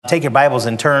Take your Bibles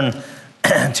and turn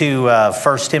to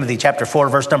 1 Timothy chapter 4,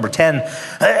 verse number 10.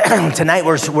 Tonight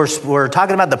we're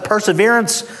talking about the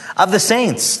perseverance of the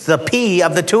saints, the P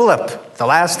of the tulip, the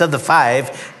last of the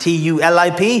five,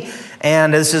 T-U-L-I-P.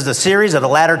 And this is the series of the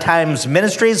Latter Times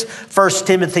Ministries. 1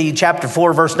 Timothy chapter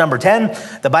 4, verse number 10.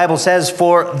 The Bible says,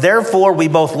 "For therefore we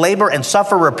both labor and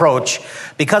suffer reproach,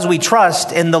 because we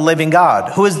trust in the living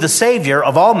God, who is the Savior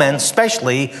of all men,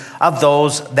 especially of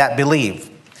those that believe."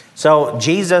 So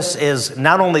Jesus is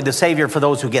not only the Savior for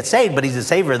those who get saved, but he's the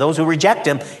Savior of those who reject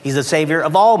him. He's the Savior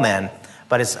of all men.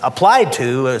 But it's applied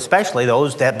to especially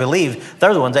those that believe.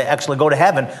 They're the ones that actually go to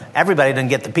heaven. Everybody doesn't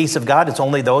get the peace of God. It's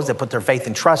only those that put their faith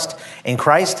and trust in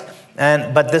Christ.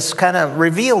 But this kind of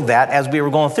revealed that as we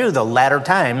were going through the latter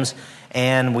times.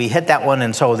 And we hit that one,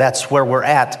 and so that's where we're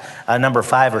at, number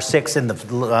 5 or 6 in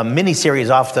the mini-series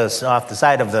off the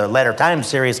side of the Latter Times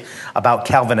series about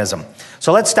Calvinism.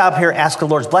 So let's stop here, ask the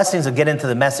Lord's blessings, and get into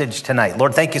the message tonight.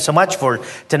 Lord, thank you so much for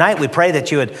tonight. We pray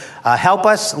that you would help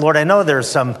us. Lord, I know there's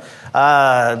some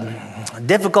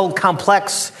difficult,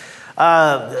 complex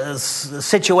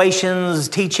situations,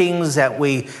 teachings that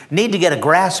we need to get a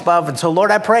grasp of. And so,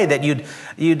 Lord, I pray that you'd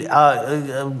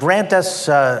grant us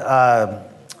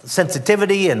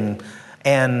sensitivity and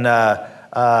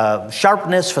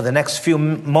sharpness for the next few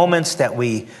moments that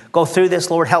we go through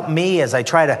this. Lord, help me as I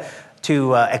try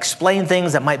to explain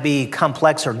things that might be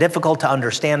complex or difficult to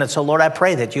understand. And so, Lord, I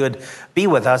pray that you would be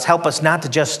with us. Help us not to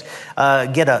just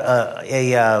get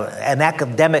an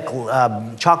academic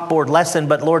chalkboard lesson,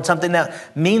 but, Lord, something that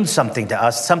means something to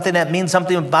us, something that means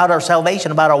something about our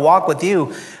salvation, about our walk with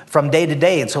you from day to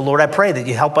day. And so, Lord, I pray that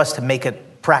you help us to make it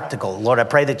practical. Lord, I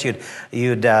pray that you'd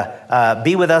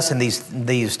be with us in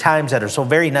these times that are so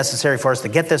very necessary for us to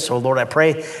get this. So, Lord, I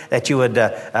pray that you would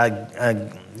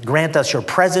grant us your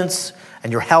presence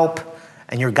and your help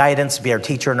and your guidance, be our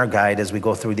teacher and our guide as we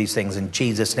go through these things. In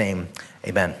Jesus' name,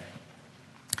 amen.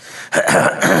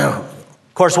 Of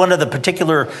course, one of the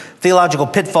particular theological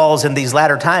pitfalls in these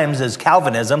latter times is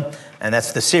Calvinism, and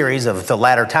that's the series of the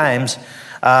latter times.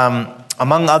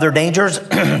 Among other dangers,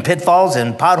 pitfalls,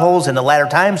 and potholes in the latter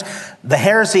times, the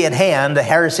heresy at hand, the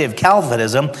heresy of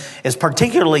Calvinism, is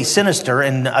particularly sinister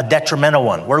and a detrimental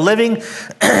one. We're living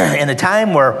in a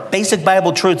time where basic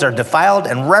Bible truths are defiled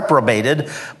and reprobated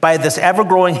by this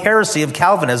ever-growing heresy of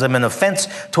Calvinism, an offense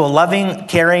to a loving,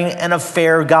 caring, and a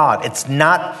fair God. It's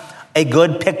not a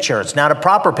good picture. It's not a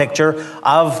proper picture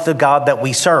of the God that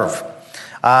we serve.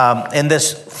 In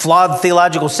this flawed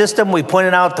theological system, we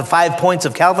pointed out the 5 points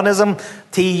of Calvinism,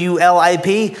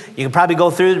 T-U-L-I-P. You can probably go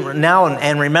through now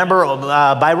and remember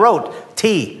by rote.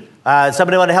 T.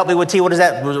 Somebody want to help me with T? What does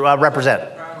that represent?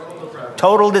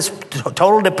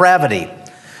 Total depravity.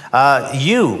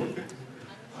 U.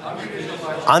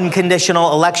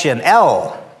 Unconditional election.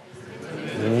 L.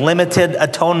 Limited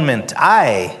atonement.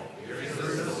 I.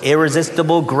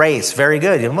 Irresistible grace. Very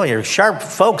good. Well, you're sharp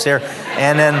folks here.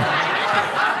 And then...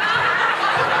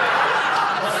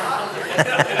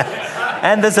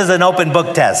 And this is an open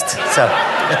book test, so.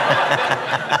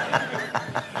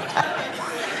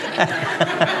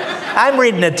 I'm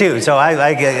reading it too, so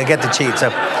I get to cheat. So,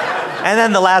 and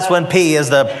then the last one, P,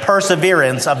 is the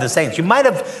perseverance of the saints. You might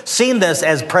have seen this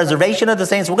as preservation of the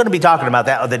saints. We're going to be talking about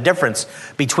that, or the difference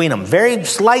between them. Very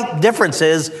slight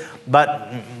differences,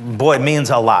 but boy, it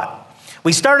means a lot.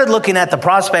 We started looking at the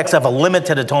prospects of a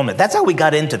limited atonement. That's how we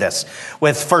got into this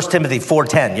with 1 Timothy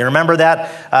 4:10. You remember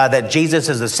that? That Jesus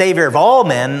is the Savior of all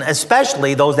men,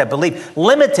 especially those that believe.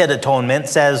 Limited atonement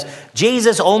says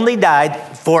Jesus only died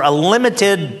for a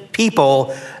limited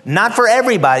people, not for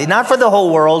everybody, not for the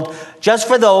whole world, just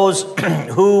for those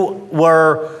who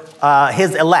were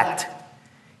his elect.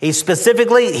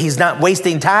 He's not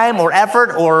wasting time or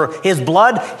effort or his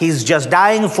blood. He's just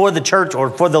dying for the church or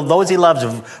for those he loves,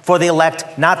 for the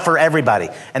elect, not for everybody.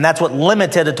 And that's what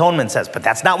limited atonement says. But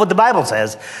that's not what the Bible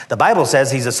says. The Bible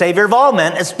says he's a Savior of all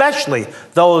men, especially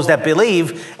those that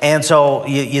believe. And so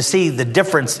you see the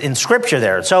difference in Scripture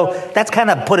there. So that's kind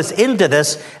of put us into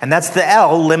this. And that's the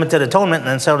L, limited atonement.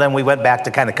 And so then we went back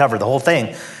to kind of cover the whole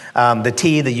thing. The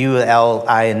T, the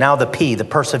U-L-I, and now the P, the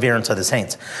perseverance of the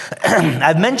saints.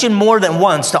 I've mentioned more than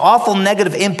once the awful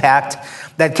negative impact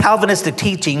that Calvinistic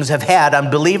teachings have had on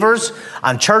believers,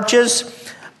 on churches,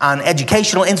 on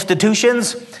educational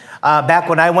institutions. Back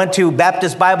when I went to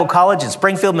Baptist Bible College in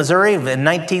Springfield, Missouri in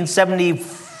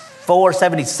 1974,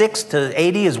 76 to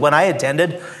 80 is when I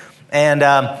attended. And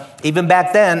even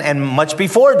back then, and much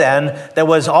before then, there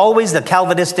was always the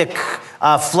Calvinistic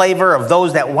flavor of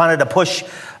those that wanted to push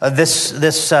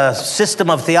this system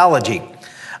of theology.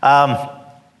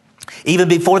 Even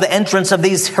before the entrance of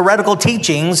these heretical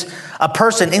teachings, a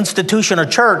person, institution, or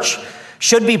church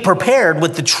should be prepared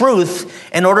with the truth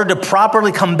in order to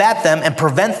properly combat them and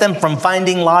prevent them from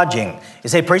finding lodging. You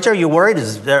say, preacher, are you worried?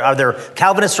 Are there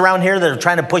Calvinists around here that are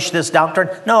trying to push this doctrine?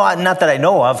 No, not that I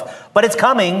know of, but it's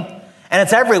coming, and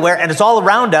it's everywhere, and it's all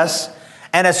around us,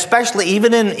 and especially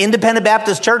even in independent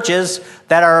Baptist churches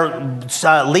that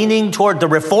are leaning toward the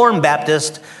Reformed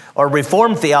Baptist or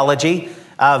Reformed theology,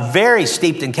 very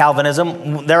steeped in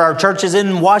Calvinism. There are churches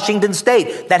in Washington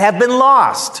State that have been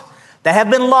lost. That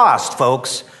have been lost,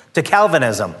 folks, to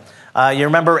Calvinism. You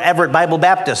remember Everett Bible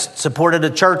Baptist supported a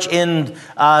church in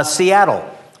Seattle,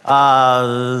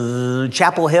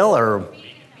 Chapel Hill or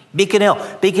Beacon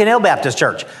Hill Baptist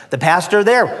Church. The pastor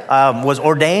there was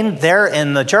ordained there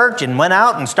in the church and went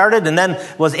out and started and then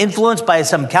was influenced by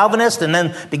some Calvinists and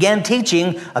then began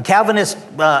teaching a Calvinist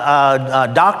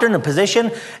doctrine and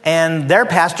position. And their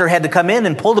pastor had to come in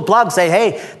and pull the plug, say,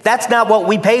 hey, that's not what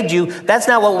we paid you. That's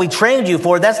not what we trained you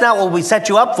for. That's not what we set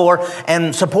you up for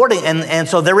and supporting. And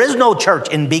so there is no church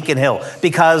in Beacon Hill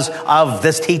because of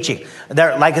this teaching.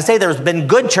 There, like I say, there's been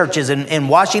good churches in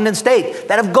Washington State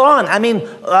that have gone,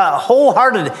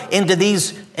 wholehearted into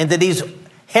these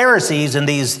heresies and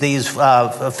these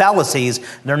fallacies.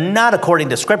 They're not according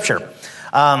to Scripture.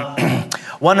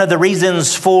 One of the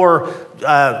reasons for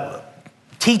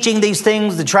teaching these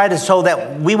things to try to so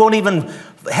that we won't even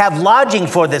have lodging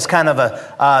for this kind of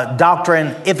a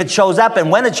doctrine if it shows up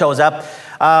and when it shows up.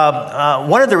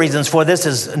 One of the reasons for this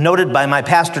is noted by my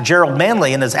pastor Gerald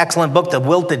Manley in his excellent book, The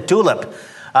Wilted Tulip.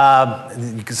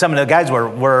 Some of the guys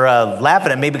were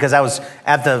laughing at me because I was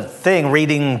at the thing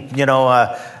reading,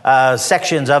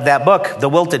 sections of that book, The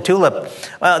Wilted Tulip.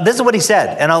 This is what he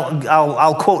said, and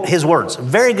I'll quote his words.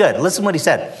 Very good. Listen to what he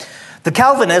said. The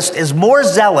Calvinist is more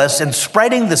zealous in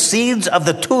spreading the seeds of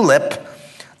the tulip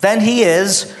than he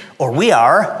is, or we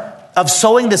are, of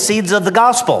sowing the seeds of the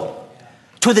gospel.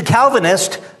 To the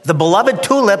Calvinist, the beloved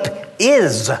tulip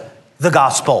is the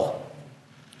gospel.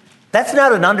 That's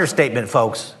not an understatement,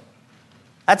 folks.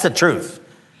 That's the truth.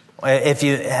 If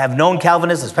you have known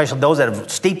Calvinists, especially those that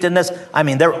have steeped in this,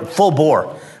 they're full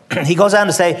bore. He goes on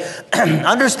to say,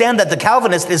 understand that the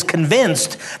Calvinist is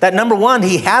convinced that number one,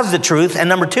 he has the truth, and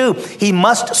number two, he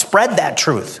must spread that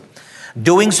truth.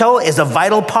 Doing so is a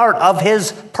vital part of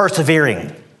his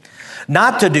persevering.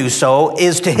 Not to do so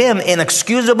is to him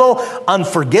inexcusable,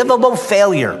 unforgivable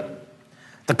failure.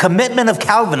 The commitment of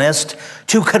Calvinists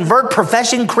to convert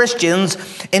professing Christians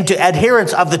into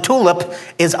adherents of the tulip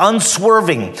is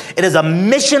unswerving. It is a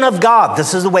mission of God.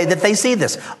 This is the way that they see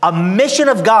this. A mission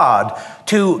of God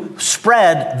to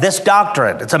spread this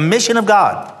doctrine. It's a mission of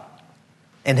God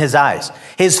in his eyes.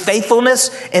 His faithfulness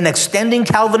in extending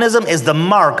Calvinism is the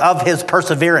mark of his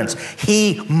perseverance.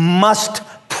 He must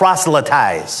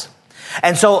proselytize.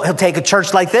 And so he'll take a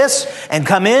church like this and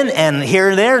come in and here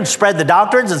and there and spread the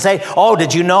doctrines and say, oh,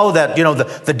 did you know that,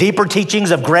 the deeper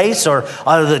teachings of grace or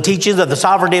the teachings of the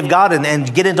sovereignty of God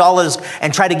and get into all of this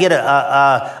and try to get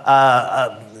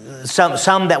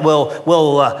some that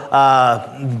will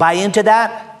buy into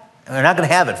that? We're not going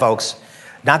to have it, folks.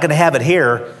 Not going to have it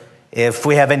here if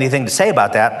we have anything to say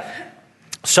about that.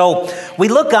 So we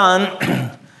look on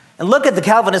and look at the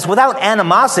Calvinists without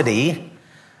animosity,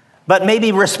 but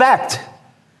maybe respect.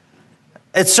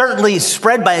 It's certainly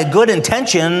spread by a good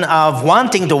intention of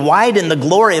wanting to widen the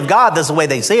glory of God. That's the way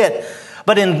they see it.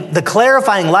 But in the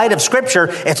clarifying light of Scripture,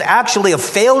 it's actually a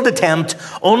failed attempt,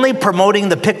 only promoting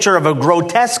the picture of a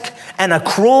grotesque and a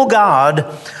cruel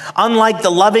God, unlike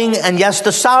the loving and, yes,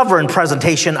 the sovereign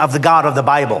presentation of the God of the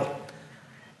Bible.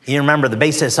 You remember the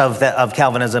basis of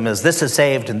Calvinism is this is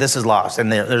saved and this is lost.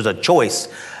 And there's a choice.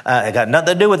 It got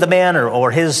nothing to do with the man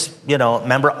or his,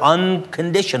 remember,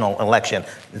 unconditional election.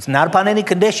 It's not upon any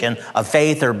condition of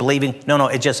faith or believing. No,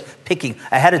 it's just picking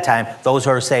ahead of time those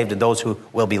who are saved and those who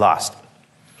will be lost.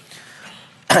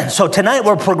 So tonight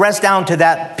we'll progress down to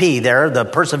that P there, the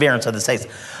perseverance of the saints.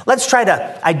 Let's try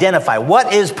to identify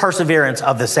what is perseverance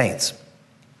of the saints.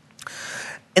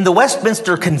 In the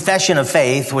Westminster Confession of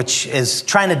Faith, which is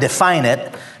trying to define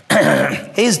it,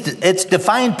 it's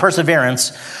defined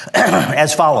perseverance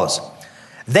as follows.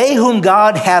 They whom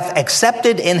God hath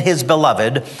accepted in his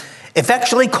beloved,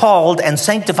 effectually called and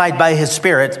sanctified by his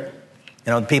Spirit,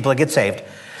 the people that get saved,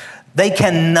 they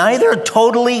can neither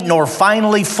totally nor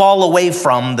finally fall away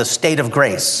from the state of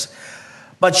grace,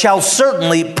 but shall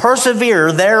certainly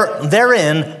persevere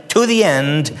therein to the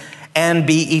end and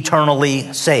be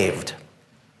eternally saved.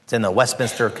 It's in the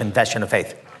Westminster Confession of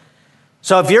Faith.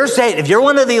 So if you're saved, if you're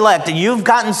one of the elect and you've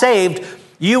gotten saved,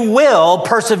 You will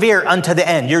persevere unto the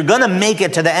end. You're going to make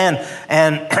it to the end.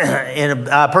 And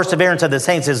perseverance of the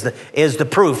saints is the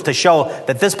proof to show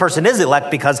that this person is elect,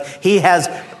 because he has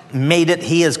made it.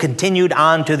 He has continued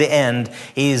on to the end.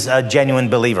 He's a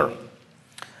genuine believer.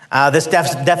 This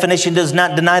definition does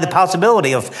not deny the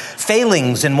possibility of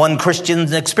failings in one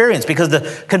Christian's experience, because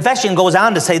the confession goes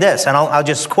on to say this, and I'll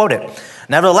just quote it.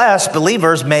 Nevertheless,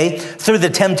 believers may, through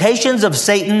the temptations of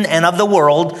Satan and of the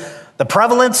world, the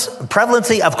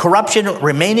prevalency of corruption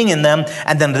remaining in them,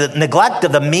 and the neglect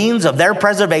of the means of their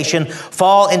preservation,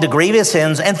 fall into grievous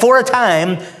sins, and for a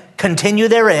time continue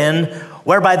therein,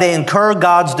 whereby they incur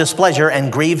God's displeasure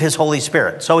and grieve his Holy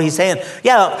Spirit. So he's saying,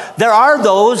 yeah, there are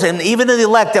those, and even the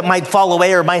elect, that might fall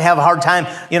away or might have a hard time,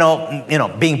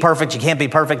 being perfect. You can't be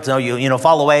perfect, so you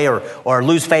fall away or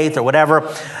lose faith or whatever.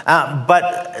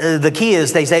 But the key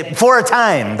is, they say, for a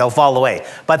time they'll fall away,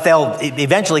 but they'll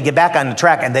eventually get back on the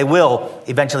track, and they will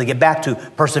eventually get back to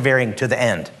persevering to the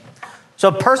end.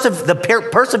 So the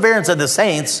perseverance of the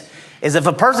saints is, if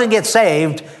a person gets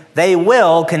saved, they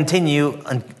will continue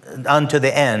unto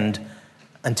the end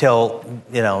until,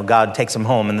 God takes them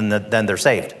home, and then they're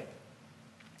saved.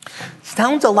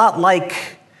 Sounds a lot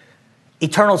like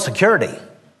eternal security.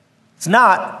 It's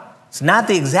not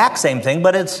the exact same thing,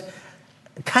 but it's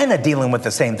kind of dealing with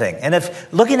the same thing. And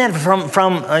if looking at it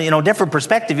from different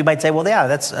perspective, you might say, well, yeah,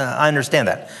 that's I understand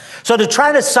that. So to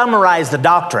try to summarize the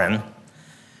doctrine,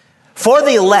 for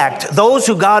the elect, those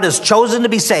who God has chosen to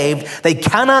be saved, they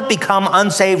cannot become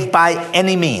unsaved by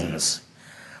any means.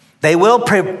 They will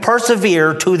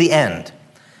persevere to the end.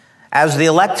 As the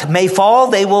elect may fall,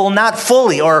 they will not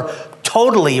fully or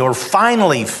totally or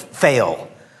finally fail.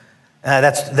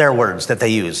 That's their words that they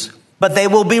use. But they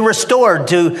will be restored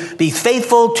to be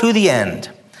faithful to the end.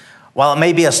 While it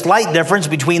may be a slight difference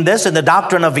between this and the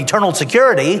doctrine of eternal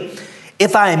security,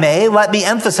 if I may, let me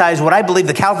emphasize what I believe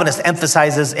the Calvinist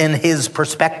emphasizes in his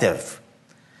perspective.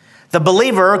 The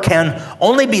believer can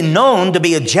only be known to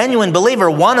be a genuine believer,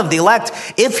 one of the elect,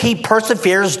 if he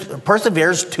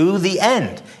perseveres to the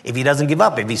end, if he doesn't give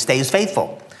up, if he stays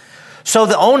faithful. So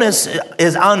the onus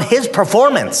is on his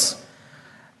performance,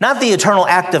 not the eternal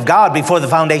act of God before the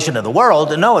foundation of the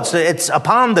world. No, it's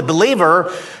upon the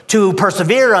believer to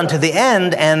persevere unto the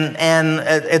end, and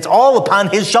it's all upon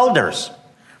his shoulders.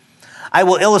 I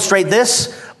will illustrate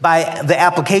this by the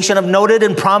application of noted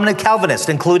and prominent Calvinists,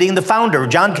 including the founder,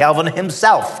 John Calvin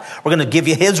himself. We're going to give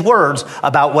you his words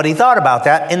about what he thought about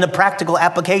that in the practical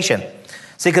application.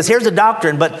 See, because here's a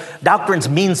doctrine, but doctrines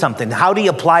mean something. How do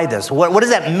you apply this? What does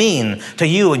that mean to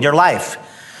you in your life?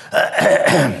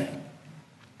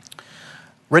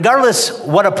 Regardless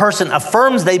what a person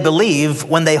affirms they believe,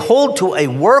 when they hold to a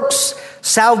works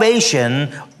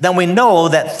salvation, then we know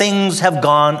that things have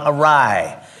gone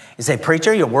awry. You say,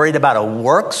 preacher, you're worried about a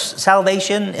works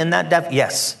salvation in that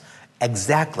Yes,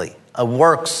 exactly. A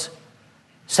works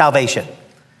salvation.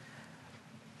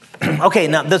 Okay,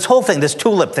 now this whole thing, this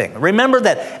tulip thing. Remember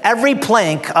that every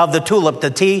plank of the tulip,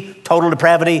 the T, total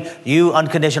depravity, U,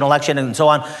 unconditional election, and so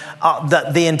on,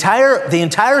 the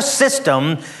entire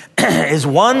system is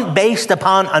one based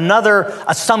upon another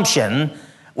assumption,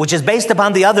 which is based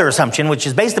upon the other assumption, which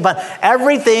is based upon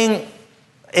everything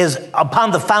is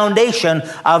upon the foundation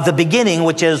of the beginning,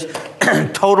 which is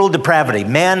total depravity.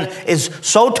 Man is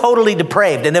so totally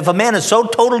depraved. And if a man is so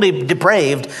totally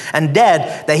depraved and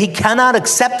dead that he cannot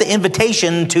accept the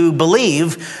invitation to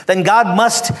believe, then God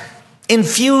must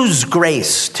infuse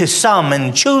grace to some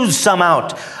and choose some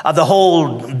out of the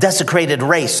whole desecrated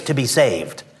race to be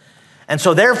saved. And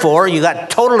so therefore, you got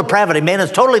total depravity. Man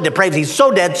is totally depraved. He's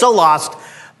so dead, so lost,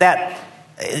 that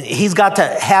he's got to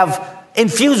have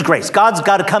infuse grace. God's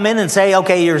got to come in and say,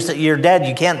 okay, you're dead,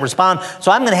 you can't respond, so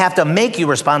I'm going to have to make you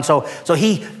respond. So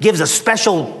he gives a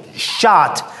special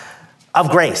shot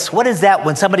of grace. What is that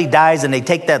when somebody dies and they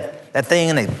take that thing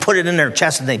and they put it in their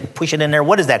chest and they push it in there?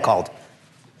 What is that called?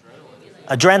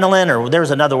 Adrenaline, or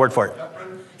there's another word for it.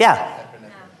 Yeah.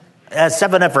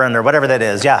 Epinephrine or whatever that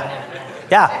is.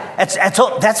 Yeah.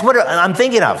 That's what I'm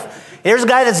thinking of. Here's a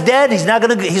guy that's dead. He's not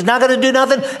gonna do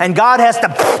nothing, and God has to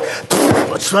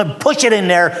push it in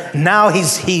there. Now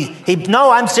No,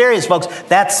 I'm serious, folks.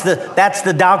 That's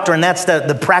the doctrine. That's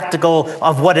the practical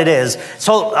of what it is.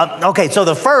 So so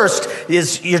the first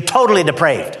is you're totally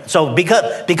depraved. So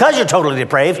because you're totally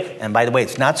depraved, and by the way,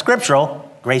 it's not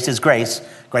scriptural. Grace is grace.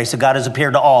 Grace of God has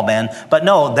appeared to all men. But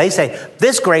no, they say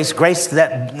this grace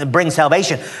that brings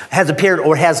salvation, has appeared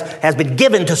or has been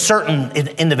given to certain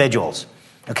individuals.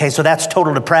 Okay, so that's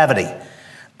total depravity.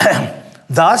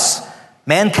 Thus,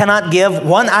 man cannot give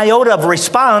one iota of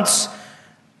response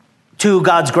to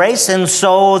God's grace, and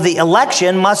so the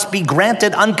election must be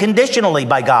granted unconditionally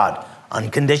by God.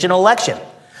 Unconditional election.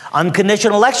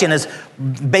 Unconditional election is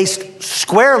based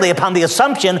squarely upon the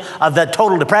assumption of the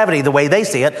total depravity, the way they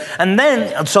see it. And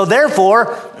then, so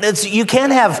therefore, you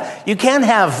can't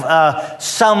have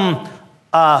some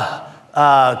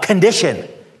condition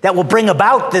that will bring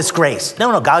about this grace.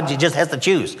 No, God just has to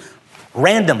choose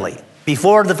randomly.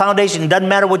 Before the foundation, it doesn't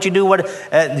matter what you do,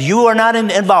 you are not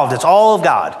involved. It's all of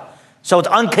God. So it's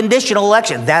unconditional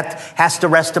election. That has to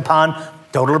rest upon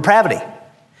total depravity.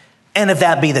 And if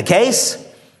that be the case,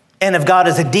 and if God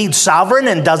is indeed sovereign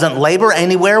and doesn't labor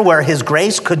anywhere where his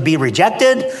grace could be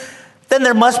rejected, then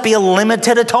there must be a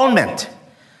limited atonement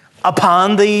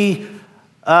upon the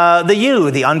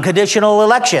unconditional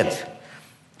election.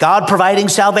 God providing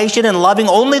salvation and loving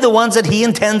only the ones that he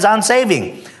intends on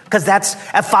saving, because that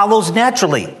follows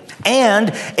naturally. And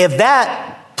if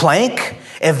that plank,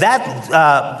 if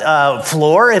that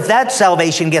floor, if that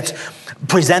salvation gets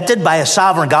presented by a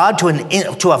sovereign God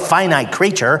to a finite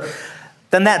creature,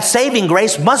 then that saving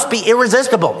grace must be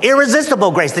irresistible.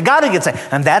 Irresistible grace, the God who gets saved.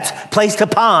 And that's placed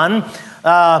upon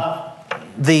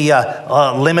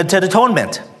the limited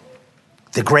atonement.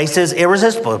 The grace is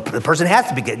irresistible. The person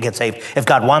has to get saved if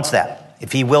God wants that,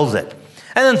 if he wills it.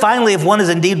 And then finally, if one is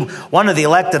indeed one of the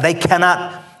elect, that they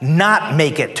cannot not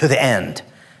make it to the end.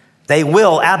 They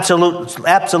will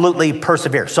absolutely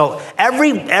persevere. So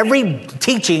every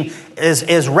teaching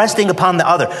is resting upon the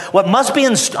other. What must be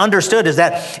understood is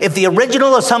that if the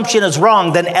original assumption is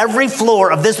wrong, then every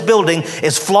floor of this building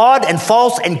is flawed and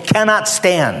false and cannot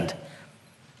stand.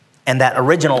 And that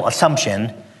original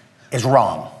assumption is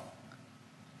wrong.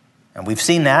 And we've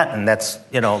seen that, and that's,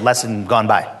 lesson gone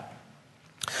by.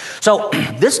 So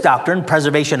this doctrine,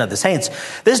 preservation of the saints,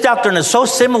 this doctrine is so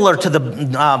similar to the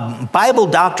Bible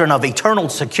doctrine of eternal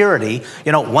security,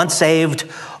 once saved,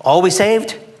 always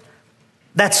saved,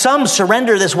 that some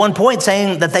surrender this one point,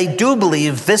 saying that they do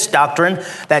believe this doctrine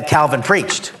that Calvin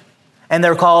preached. And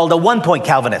they're called a one-point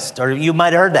Calvinist, or you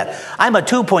might have heard that. I'm a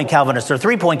two-point Calvinist or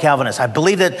three-point Calvinist. I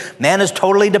believe that man is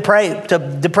totally depraved.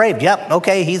 Yep,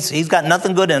 okay, he's got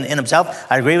nothing good in himself.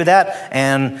 I agree with that.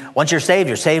 And once you're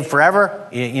saved forever.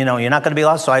 You're not going to be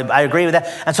lost. So I agree with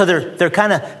that. And so they're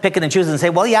kind of picking and choosing and say,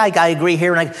 well, yeah, I agree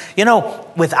here. And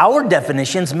with our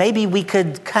definitions, maybe we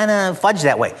could kind of fudge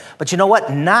that way. But you know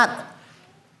what? Not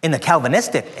in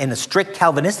the strict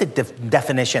Calvinistic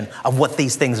definition of what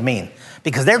these things mean.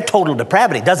 Because their total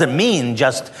depravity doesn't mean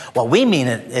just what we mean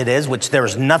it is, which there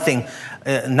is nothing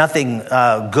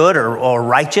good or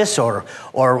righteous or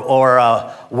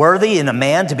worthy in a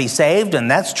man to be saved. And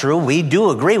that's true. We do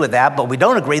agree with that, but we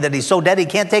don't agree that he's so dead he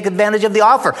can't take advantage of the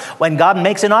offer. When God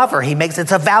makes an offer,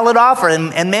 it's a valid offer,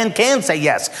 and man can say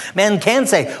yes. Man can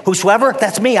say, whosoever,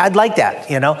 that's me, I'd like that,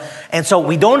 And so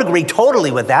we don't agree totally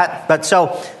with that. But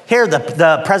so here,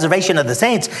 the preservation of the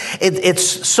saints,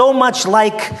 it's so much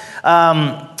like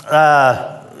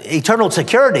eternal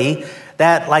security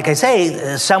that, like I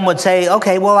say, some would say,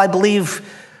 okay, well, I believe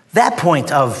that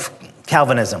point of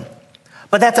Calvinism.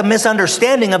 But that's a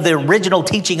misunderstanding of the original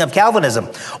teaching of Calvinism,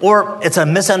 or it's a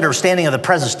misunderstanding of the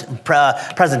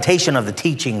presentation of the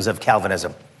teachings of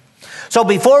Calvinism. So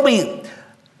before we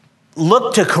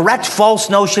look to correct false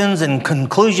notions and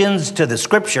conclusions to the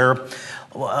Scripture,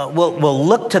 we'll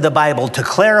look to the Bible to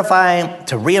clarify,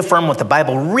 to reaffirm what the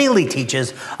Bible really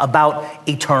teaches about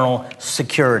eternal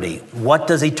security. What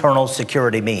does eternal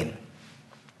security mean?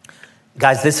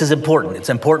 Guys, this is important. It's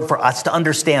important for us to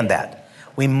understand that.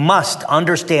 We must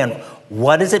understand,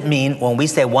 what does it mean when we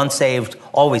say once saved,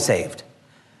 always saved?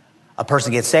 A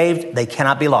person gets saved, they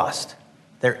cannot be lost.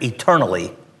 They're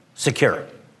eternally secure.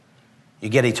 You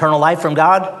get eternal life from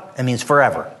God, it means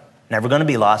forever. Never going to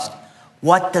be lost.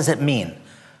 What does it mean?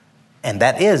 And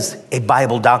that is a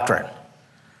Bible doctrine.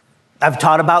 I've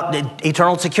taught about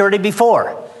eternal security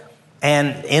before.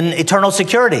 And in eternal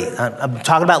security, I'm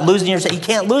talking about losing your, you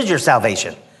can't lose your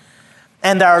salvation.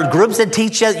 And there are groups that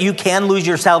teach that you can lose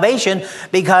your salvation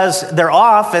because they're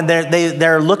off and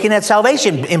they're looking at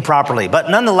salvation improperly.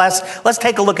 But nonetheless, let's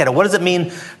take a look at it. What does it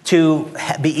mean to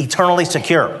be eternally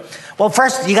secure? Well,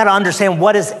 first, you got to understand,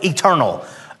 what is eternal?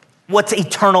 What's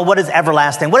eternal? What is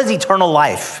everlasting? What is eternal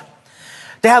life?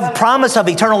 To have promise of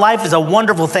eternal life is a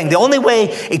wonderful thing. The only way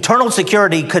eternal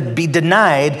security could be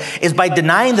denied is by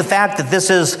denying the fact that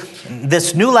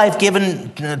this new life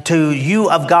given to you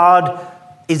of God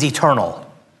is eternal.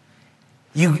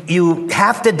 You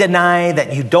have to deny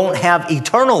that you don't have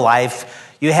eternal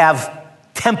life, you have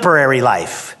temporary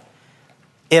life.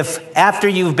 If after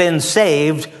you've been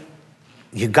saved,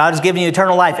 God's given you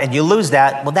eternal life and you lose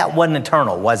that, well, that wasn't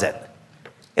eternal, was it?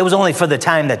 it was only for the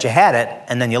time that you had it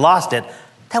and then you lost it.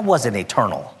 That wasn't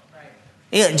eternal.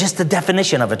 Yeah, just the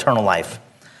definition of eternal life.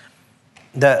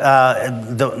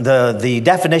 The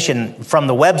definition from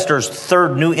the Webster's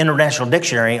Third New International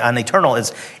Dictionary on eternal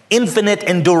is infinite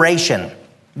in duration.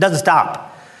 It doesn't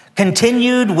stop.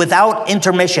 Continued without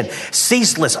intermission.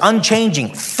 Ceaseless,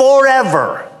 unchanging,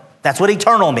 forever. That's what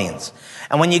eternal means.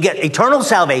 And when you get eternal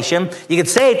salvation, you get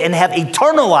saved and have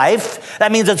eternal life.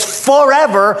 That means it's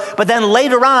forever, but then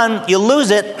later on you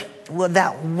lose it. Well,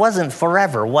 that wasn't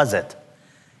forever, was it?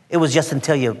 It was just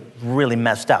until you really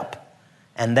messed up.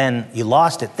 And then you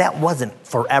lost it. That wasn't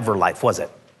forever life, was it?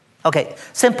 Okay,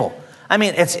 simple. I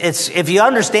mean, it's if you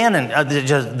understand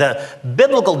the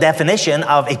biblical definition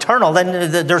of eternal,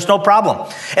 then there's no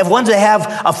problem. If one's to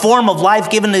have a form of life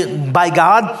given by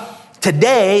God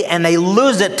today and they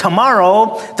lose it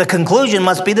tomorrow, the conclusion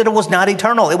must be that it was not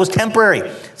eternal. It was temporary.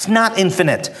 It's not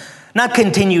infinite. Not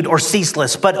continued or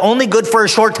ceaseless, but only good for a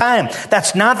short time.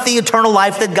 That's not the eternal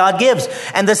life that God gives.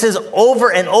 And this is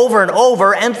over and over and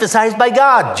over emphasized by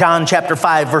God. John chapter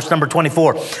 5, verse number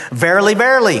 24. Verily,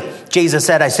 verily, Jesus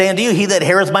said, I say unto you, he that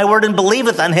heareth my word and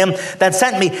believeth on him that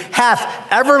sent me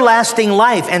hath everlasting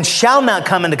life and shall not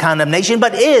come into condemnation,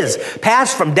 but is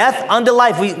passed from death unto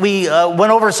life. We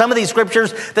went over some of these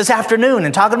scriptures this afternoon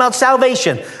and talking about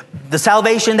salvation. The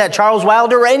salvation that Charles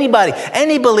Wilder or anybody,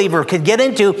 any believer could get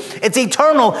into. It's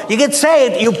eternal. You get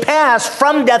saved, you pass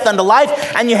from death unto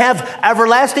life, and you have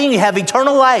everlasting, you have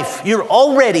eternal life. You're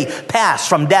already passed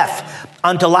from death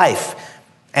unto life.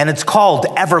 And it's called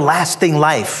everlasting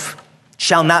life.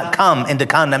 Shall not come into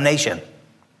condemnation.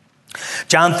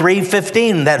 John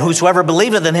 3:15, that whosoever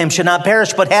believeth in him should not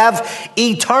perish, but have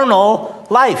eternal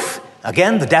life.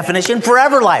 Again, the definition,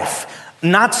 forever life.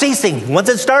 Not ceasing. Once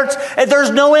it starts, there's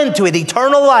no end to it.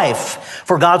 Eternal life.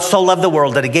 For God so loved the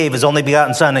world that he gave his only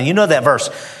begotten son. And you know that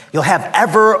verse. You'll have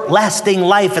everlasting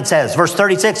life, it says. Verse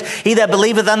 36, he that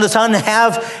believeth on the Son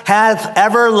hath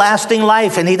everlasting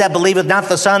life. And he that believeth not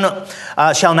the Son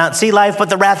shall not see life, but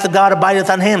the wrath of God abideth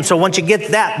on him. So once you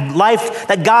get that life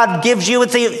that God gives you,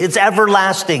 it's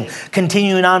everlasting,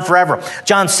 continuing on forever.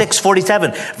 John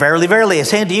 6:47, verily, verily, I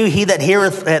say unto you, he that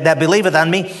heareth, that believeth on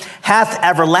me, hath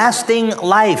everlasting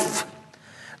life.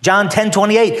 John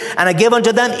 10:28, and I give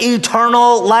unto them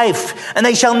eternal life, and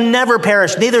they shall never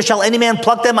perish, neither shall any man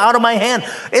pluck them out of my hand.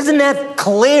 Isn't that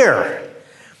clear?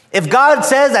 If God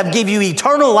says, I give you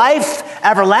eternal life,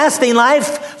 everlasting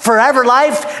life, forever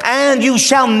life, and you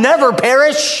shall never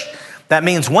perish, that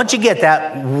means once you get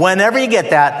that, whenever you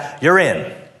get that, you're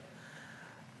in.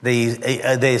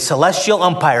 The celestial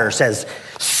umpire says,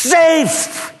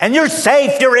 safe, and you're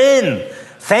safe, you're in.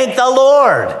 Thank the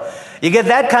Lord. You get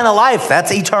that kind of life.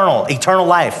 That's eternal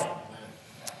life.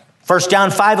 1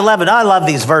 John 5:11. I love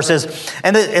these verses.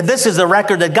 And this is the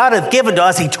record that God hath given to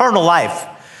us, eternal life.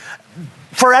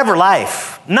 Forever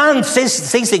life.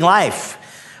 Non-ceasing life.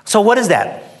 So what is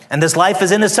that? And this life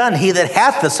is in the Son. He that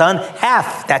hath the Son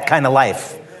hath that kind of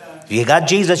life. You got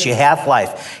Jesus, you have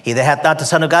life. He that hath not the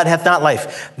Son of God hath not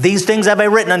life. These things have I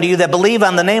written unto you that believe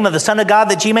on the name of the Son of God,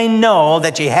 that ye may know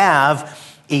that ye have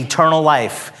eternal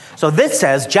life. So this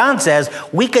says, John says,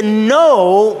 we can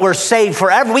know we're saved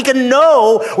forever. We can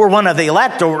know we're one of the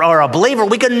elect or a believer.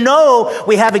 We can know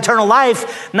we have eternal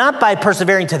life, not by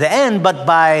persevering to the end, but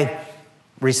by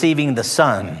receiving the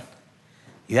Son.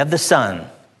 You have the Son.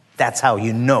 That's how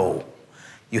you know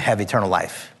you have eternal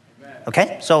life.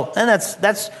 Okay? So, and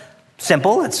that's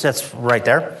simple. That's right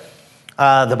there.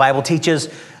 The Bible teaches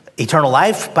eternal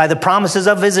life by the promises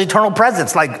of his eternal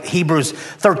presence, like Hebrews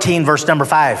 13, verse number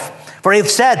 5. For he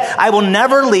hath said, I will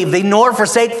never leave thee nor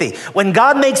forsake thee. When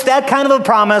God makes that kind of a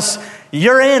promise,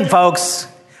 you're in, folks.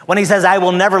 When he says, I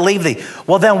will never leave thee.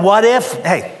 Well, then what if,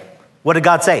 hey, what did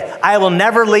God say? I will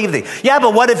never leave thee. Yeah,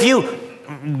 but what if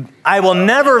I will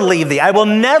never leave thee. I will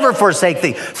never forsake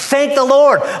thee. Thank the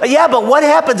Lord. Yeah, but what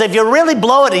happens if you really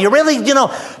blow it? You really,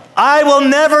 I will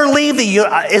never leave thee.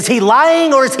 Is he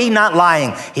lying or is he not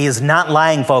lying? He is not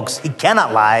lying, folks. He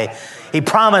cannot lie. He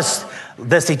promised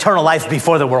this eternal life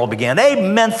before the world began.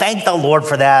 Amen. Thank the Lord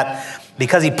for that,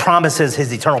 because he promises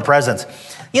his eternal presence.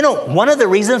 One of the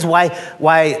reasons why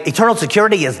eternal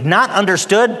security is not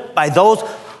understood by those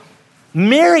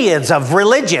myriads of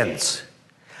religions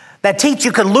that teach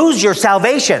you can lose your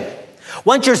salvation.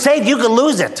 Once you're saved, you can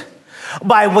lose it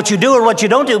by what you do or what you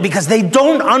don't do, because they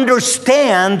don't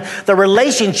understand the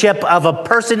relationship of a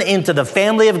person into the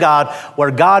family of God, where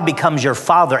God becomes your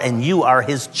father and you are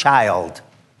his child.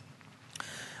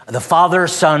 The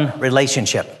father-son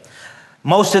relationship.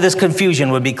 Most of this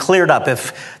confusion would be cleared up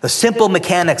if the simple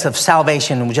mechanics of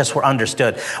salvation just were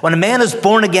understood. When a man is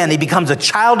born again, he becomes a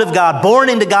child of God, born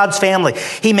into God's family.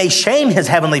 He may shame his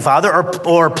heavenly Father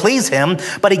or please him,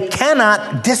 but he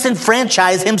cannot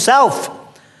disenfranchise himself.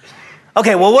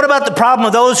 Okay, well, what about the problem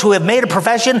of those who have made a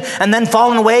profession and then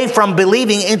fallen away from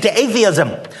believing into atheism?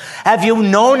 Have you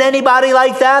known anybody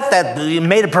like that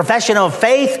made a profession of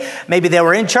faith? Maybe they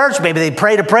were in church, maybe they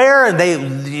prayed a prayer,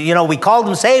 and we called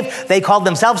them saved, they called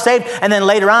themselves saved, and then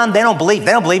later on, they don't believe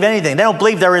anything. They don't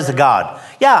believe there is a God.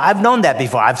 Yeah, I've known that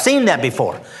before. I've seen that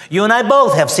before. You and I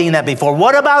both have seen that before.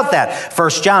 What about that? 1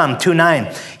 John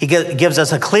 2:9, he gives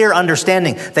us a clear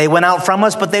understanding. They went out from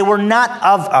us, but they were not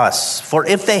of us. For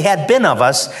if they had been of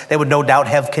us, they would no doubt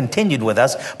have continued with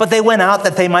us. But they went out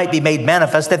that they might be made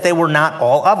manifest that they were not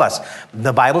all of us.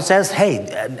 The Bible says, hey,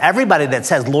 everybody that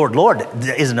says, Lord, Lord,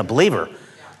 isn't a believer.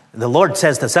 The Lord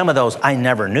says to some of those, I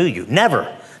never knew you.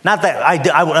 Never. Not that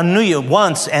I knew you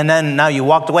once and then now you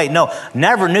walked away. No,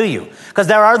 never knew you. Because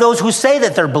there are those who say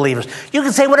that they're believers. You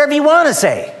can say whatever you want to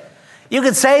say. You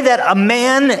can say that a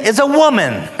man is a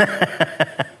woman.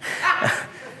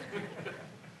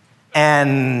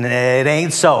 And it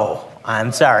ain't so.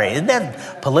 I'm sorry. Isn't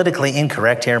that politically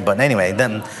incorrect here? But anyway,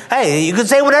 then, hey, you can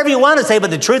say whatever you want to say, but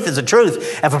the truth is the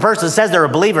truth. If a person says they're a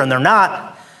believer and they're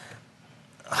not,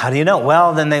 how do you know?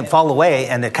 Well, then they fall away,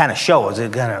 and it kind of shows.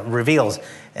 It kind of reveals,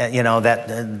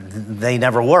 that they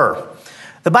never were.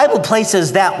 The Bible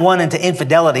places that one into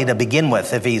infidelity to begin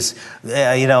with. If he's,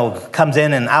 comes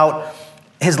in and out,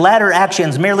 his latter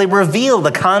actions merely reveal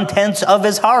the contents of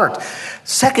his heart.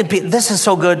 Second Peter, this is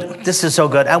so good. This is so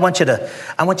good. I want you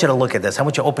to look at this. I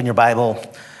want you to open your Bible,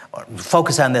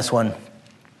 focus on this one.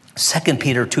 2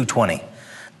 Peter 2:20.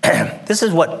 This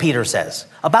is what Peter says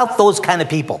about those kind of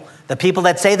people. The people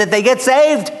that say that they get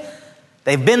saved.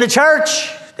 They've been to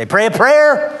church. They pray a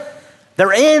prayer.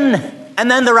 They're in and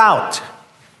then they're out.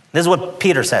 This is what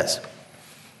Peter says.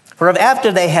 For if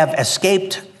after they have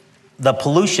escaped the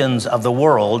pollutions of the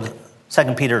world,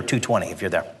 2 Peter 2:20, if you're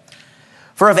there.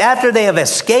 For if after they have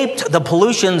escaped the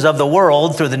pollutions of the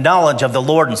world through the knowledge of the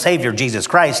Lord and Savior Jesus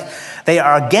Christ, they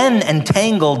are again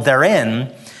entangled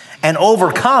therein and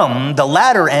overcome, the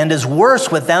latter end is worse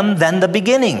with them than the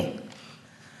beginning.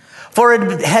 For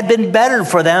it had been better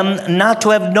for them not to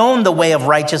have known the way of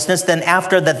righteousness than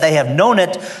after that they have known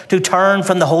it to turn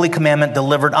from the holy commandment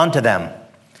delivered unto them.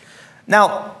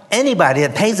 Now, anybody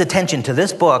that pays attention to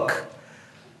this book,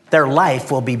 their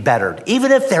life will be bettered.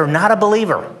 Even if they're not a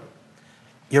believer,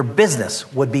 your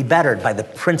business would be bettered by the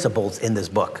principles in this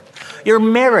book. Your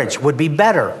marriage would be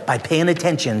better by paying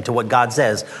attention to what God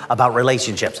says about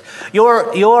relationships.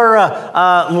 Your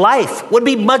life would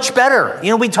be much better.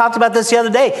 We talked about this the other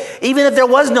day. Even if there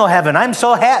was no heaven, I'm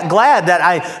so glad that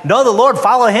I know the Lord,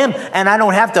 follow him, and I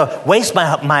don't have to waste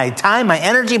my time, my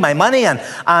energy, my money on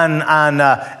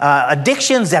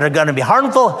addictions that are going to be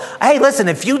harmful. Hey, listen,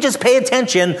 if you just pay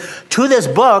attention to this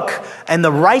book and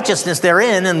the righteousness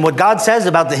therein and what God says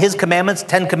about his commandments,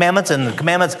 10 commandments, and the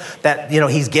commandments that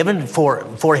he's given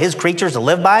for his creatures to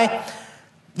live by,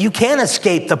 you can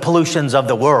escape the pollutions of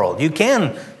the world. You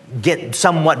can get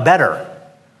somewhat better.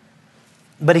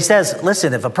 But he says,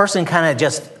 listen, if a person kind of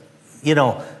just,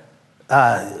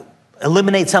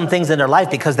 eliminate some things in their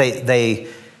life because they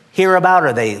hear about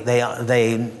or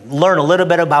they learn a little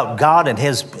bit about God and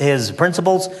his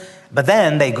principles, but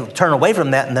then they turn away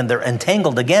from that and then they're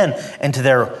entangled again into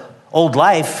their old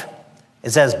life, it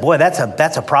says, boy, that's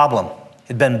a problem.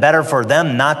 It'd been better for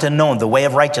them not to know the way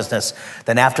of righteousness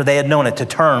than after they had known it to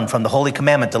turn from the holy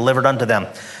commandment delivered unto them.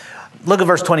 Look at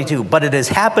verse 22. But it has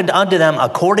happened unto them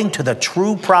according to the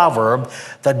true proverb,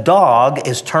 the dog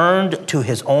is turned to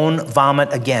his own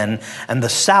vomit again, and the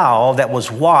sow that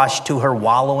was washed to her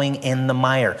wallowing in the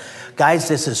mire. Guys,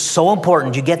 this is so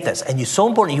important you get this. And it's so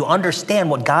important you understand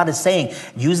what God is saying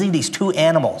using these two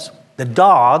animals. The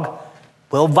dog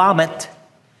will vomit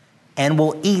and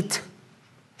will eat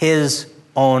his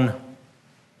own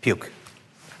puke.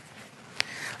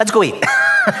 Let's go eat.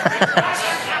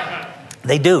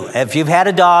 They do. If you've had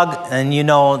a dog and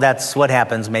that's what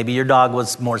happens, maybe your dog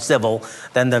was more civil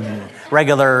than the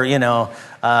regular,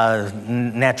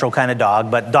 natural kind of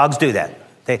dog, but dogs do that.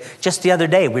 Just the other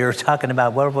day, we were talking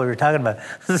about, what were we talking about?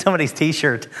 Somebody's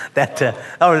t-shirt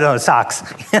socks.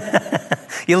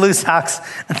 You lose socks,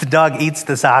 and the dog eats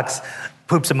the socks,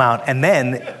 poops them out, and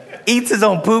then eats his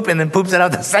own poop and then poops it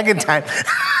out the second time.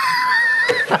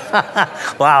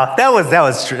 Wow, that was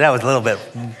a little bit,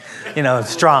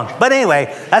 strong. But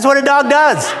anyway, that's what a dog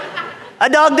does. A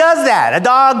dog does that. A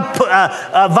dog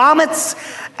vomits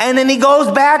And then he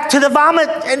goes back to the vomit.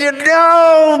 And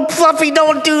no, Fluffy,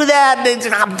 don't do that.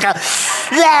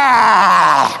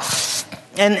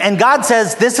 And God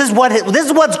says, this is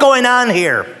what's going on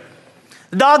here.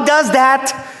 The dog does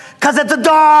that because it's a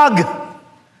dog.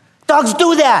 Dogs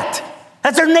do that.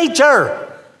 That's their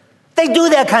nature. They do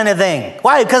that kind of thing.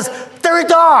 Why? Because they're a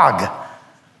dog.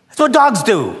 That's what dogs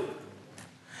do.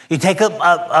 You take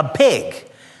a pig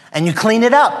and you clean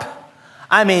it up.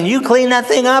 I mean, you clean that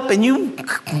thing up and you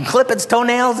clip its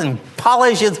toenails and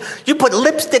polish it. You put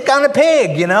lipstick on a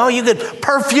pig, you know. You could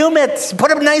perfume it,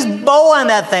 put a nice bow on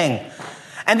that thing.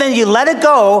 And then you let it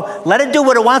go, let it do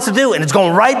what it wants to do, and it's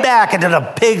going right back into the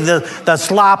pig, the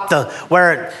slop, the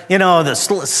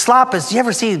slop is, you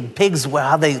ever see pigs,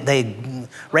 how they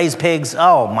raise pigs?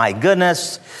 Oh my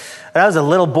goodness. When I was a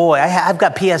little boy, I've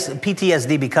got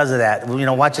PTSD because of that,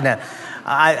 watching that.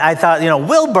 I thought,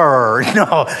 Wilbur,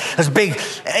 this big,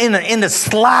 in the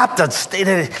slop, and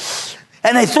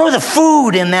they throw the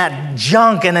food in that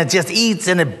junk, and it just eats,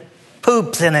 and it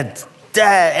poops, and it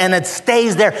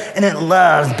stays there, and it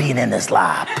loves being in the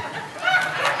slop.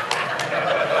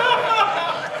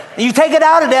 You take it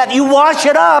out of that, you wash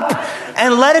it up,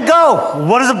 and let it go.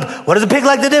 What does a pig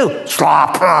like to do?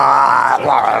 Slop.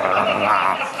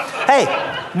 Hey,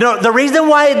 the reason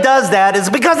why it does that is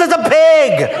because it's a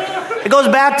pig. It goes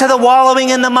back to the wallowing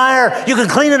in the mire. You can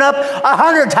clean it up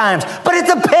 100 times, but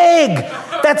it's a pig.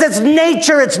 That's its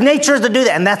nature. Its nature is to do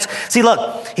that. And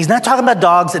look, he's not talking about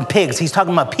dogs and pigs. He's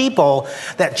talking about people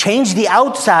that change the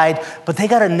outside, but they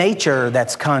got a nature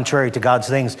that's contrary to God's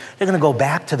things. They're going to go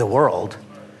back to the world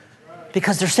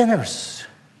because they're sinners.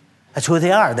 That's who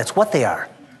they are. That's what they are.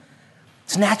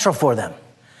 It's natural for them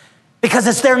because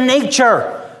it's their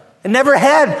nature. It never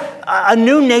had a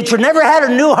new nature, never had a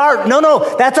new heart.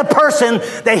 No, that's a person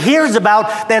that hears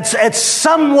about it's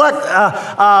somewhat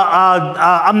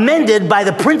amended by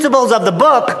the principles of the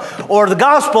book or the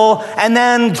gospel, and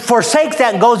then forsakes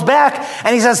that and goes back,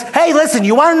 and he says, hey, listen,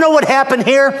 you want to know what happened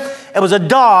here? It was a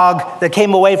dog that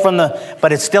came away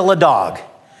but it's still a dog.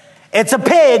 It's a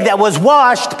pig that was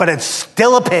washed, but it's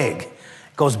still a pig. It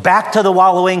goes back to the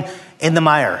wallowing in the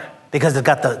mire, because it's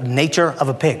got the nature of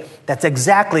a pig. That's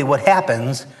exactly what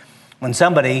happens when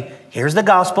somebody hears the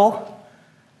gospel.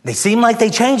 They seem like they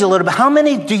change a little bit. How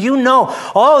many do you know?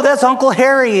 Oh, that's Uncle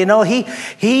Harry.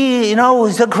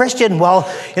 He's a Christian. Well,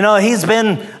 he's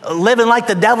been living like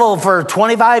the devil for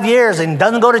 25 years and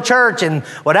doesn't go to church and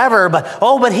whatever.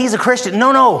 But he's a Christian.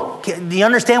 No. Do you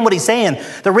understand what he's saying?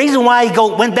 The reason why he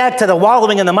went back to the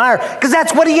wallowing in the mire, because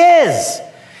that's what he is.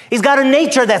 He's got a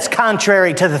nature that's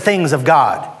contrary to the things of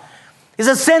God. He's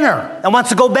a sinner and wants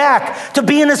to go back to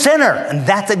being a sinner. And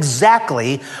that's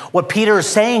exactly what Peter is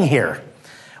saying here.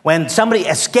 When somebody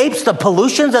escapes the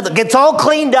pollutions, gets all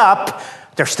cleaned up,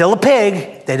 they're still a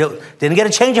pig. They didn't get a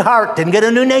change of heart, didn't get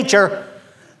a new nature.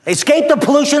 They escape the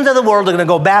pollutions of the world, they're going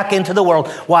to go back into the world.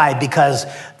 Why? Because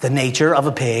the nature of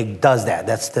a pig does that.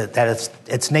 That is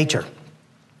its nature.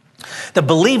 The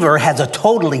believer has a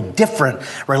totally different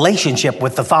relationship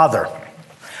with the Father.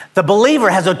 The believer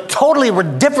has a totally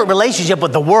different relationship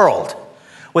with the world,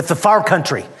 with the far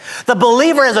country. The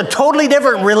believer has a totally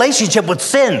different relationship with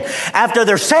sin. After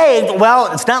they're saved,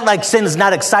 well, it's not like sin is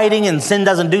not exciting and sin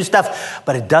doesn't do stuff,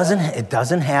 but it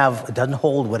doesn't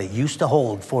hold what it used to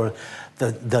hold for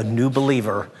the new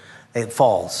believer. It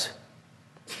falls.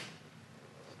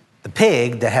 The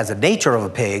pig that has the nature of a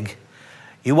pig,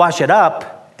 you wash it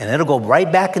up and it'll go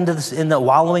right back into the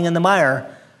wallowing in the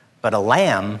mire. But a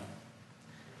lamb,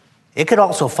 it could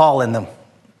also fall in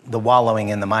the wallowing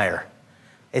in the mire.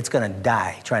 It's going to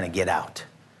die trying to get out,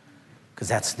 because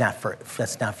that's not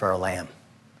for a lamb.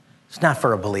 It's not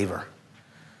for a believer.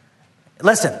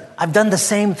 Listen, I've done the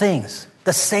same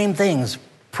things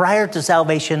prior to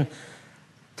salvation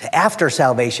to after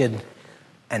salvation,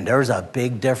 and there's a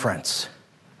big difference.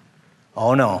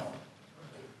 Oh no.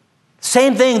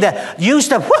 Same thing that used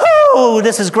to, woohoo,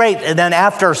 this is great, and then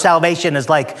after salvation is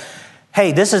like,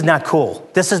 hey, this is not cool.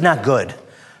 This is not good.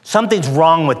 Something's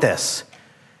wrong with this.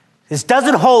 This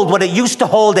doesn't hold what it used to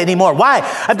hold anymore. Why?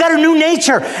 I've got a new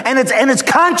nature, and it's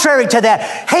contrary to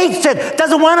that. Hates it,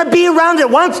 doesn't want to be around it,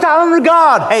 wants to honor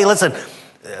God. Hey, listen,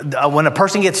 when a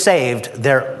person gets saved,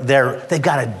 they've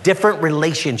got a different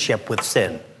relationship with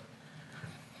sin.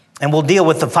 And we'll deal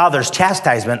with the Father's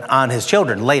chastisement on his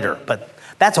children later. But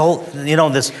that's a whole,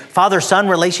 this father-son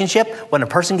relationship, when a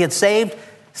person gets saved.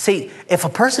 See, if a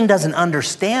person doesn't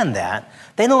understand that,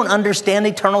 they don't understand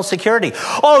eternal security.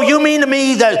 Oh, you mean to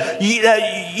me that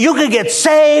you could get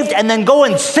saved and then go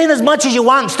and sin as much as you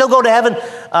want and still go to heaven?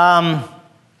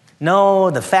 No,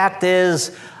 the fact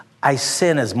is, I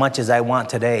sin as much as I want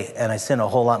today, and I sin a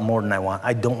whole lot more than I want.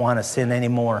 I don't want to sin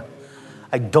anymore.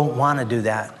 I don't want to do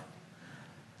that.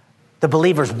 The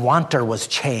believer's wanter was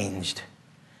changed.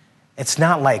 It's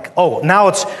not like,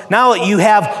 now you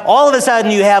have, all of a sudden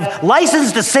you have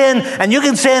license to sin and you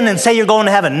can sin and say you're going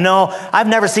to heaven. No, I've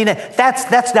never seen it.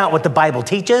 That's not what the Bible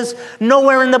teaches.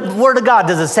 Nowhere in the Word of God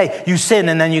does it say you sin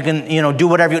and then you can, do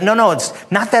whatever you, no, it's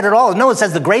not that at all. No, it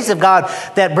says the grace of God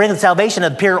that brings salvation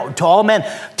appear to all men,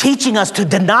 teaching us to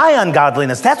deny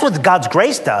ungodliness. That's what God's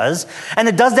grace does. And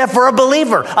it does that for a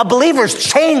believer. A believer's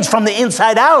changed from the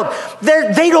inside out.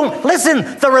 They don't,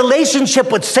 listen, the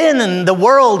relationship with sin and the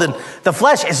world and the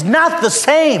flesh is not the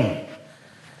same.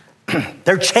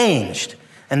 They're changed.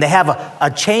 And they have a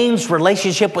changed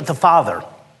relationship with the Father.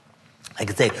 I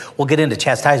could say, we'll get into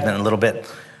chastisement in a little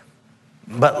bit.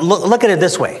 But look at it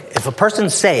this way. If a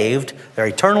person's saved, they're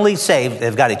eternally saved,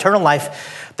 they've got eternal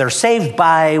life, they're saved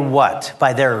by what?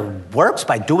 By their works?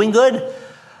 By doing good?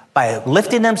 By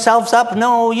lifting themselves up?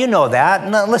 No, you know that.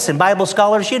 No, listen, Bible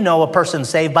scholars, you know a person's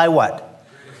saved by what?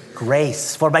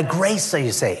 Grace. For by grace are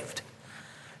you saved.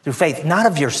 Through faith, not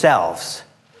of yourselves.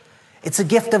 It's a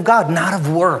gift of God, not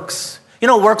of works. You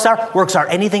know what works are? Works are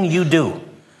anything you do.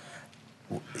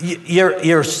 Wait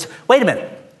a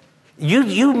minute.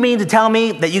 You mean to tell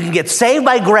me that you can get saved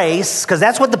by grace, because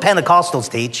that's what the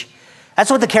Pentecostals teach. That's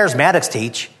what the Charismatics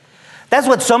teach. That's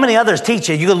what so many others teach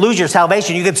you. You could lose your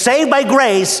salvation. You get saved by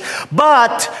grace,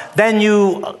 but then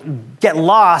you get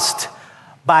lost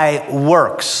by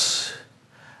works,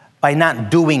 by not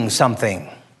doing something.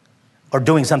 Or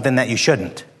doing something that you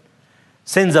shouldn't.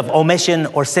 Sins of omission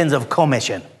or sins of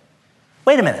commission.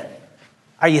 Wait a minute.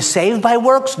 Are you saved by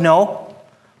works? No.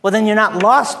 Well, then you're not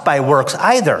lost by works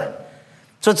either.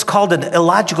 So it's called an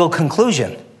illogical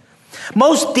conclusion.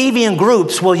 Most deviant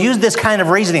groups will use this kind of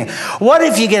reasoning. What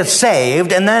if you get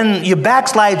saved and then you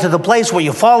backslide to the place where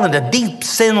you fall into deep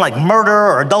sin like murder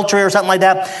or adultery or something like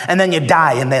that, and then you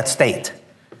die in that state?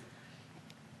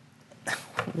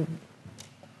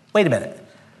 Wait a minute.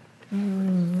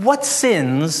 What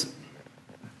sins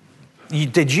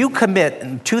did you commit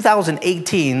in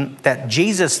 2018 that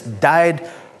Jesus died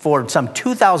for some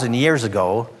 2,000 years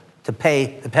ago to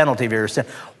pay the penalty of your sin?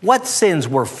 What sins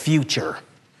were future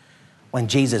when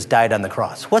Jesus died on the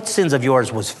cross? What sins of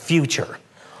yours was future?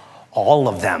 All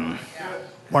of them,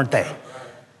 weren't they?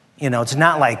 It's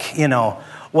not like,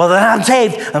 well, then I'm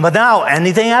saved, but now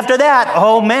anything after that,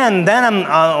 oh man, then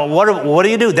I'm, what do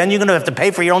you do? Then you're going to have to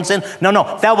pay for your own sin?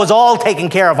 No, that was all taken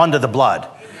care of under the blood.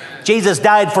 Jesus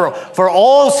died for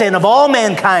all sin of all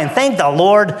mankind. Thank the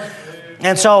Lord.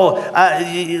 And so,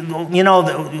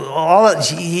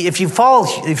 if you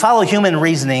follow human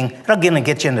reasoning, it'll going to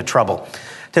get you into trouble.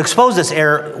 To expose this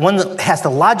error, one has to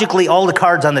logically all the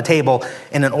cards on the table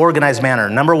in an organized manner.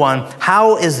 Number one,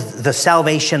 how is the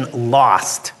salvation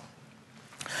lost?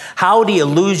 How do you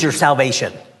lose your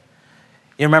salvation?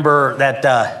 You remember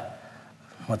that,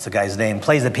 what's the guy's name?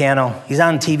 Plays the piano. He's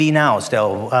on TV now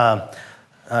still.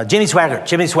 Jimmy Swaggart.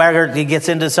 Jimmy Swaggart, he gets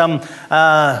into some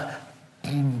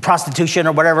prostitution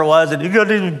or whatever it was. And you got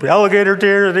these alligator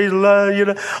tears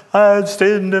and I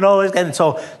sinned and all this. And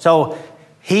so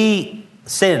he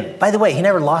sinned. By the way, he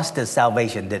never lost his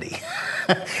salvation, did he?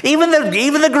 Even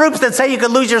the groups that say you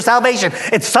could lose your salvation,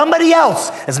 it's somebody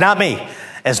else. It's not me.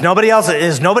 It's nobody else.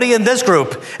 It's nobody in this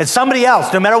group. It's somebody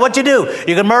else. No matter what you do,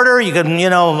 you can murder, you can,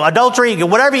 adultery, you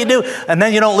can whatever you do, and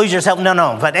then you don't lose yourself.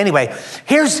 No. But anyway,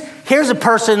 here's a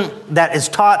person that is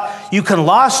taught you can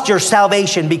lose your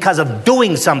salvation because of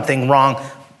doing something wrong.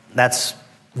 That's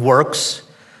works,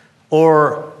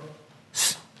 or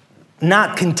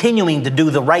not continuing to do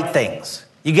the right things.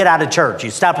 You get out of church, you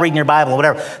stop reading your Bible,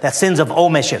 whatever. That's sins of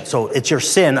omission. So it's your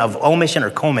sin of omission or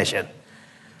commission.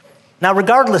 Now,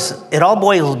 regardless, it all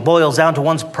boils down to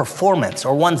one's performance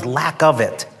or one's lack of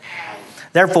it.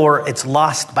 Therefore, it's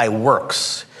lost by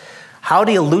works. How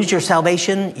do you lose your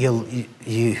salvation?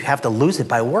 You have to lose it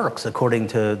by works, according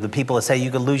to the people that say you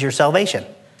could lose your salvation.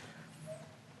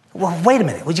 Well, wait a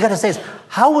minute. What you got to say is,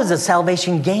 how was the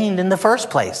salvation gained in the first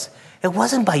place? It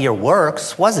wasn't by your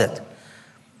works, was it?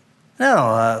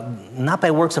 No, not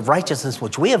by works of righteousness,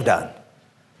 which we have done.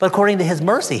 But according to his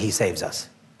mercy, he saves us.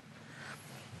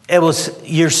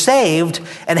 You're saved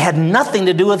and it had nothing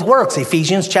to do with works.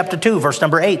 Ephesians chapter 2, verse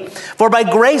number 8. For by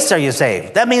grace are you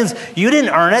saved. That means you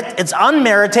didn't earn it. It's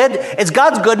unmerited. It's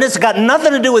God's goodness. It's got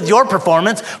nothing to do with your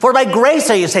performance. For by grace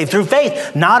are you saved through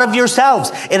faith, not of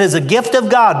yourselves. It is a gift of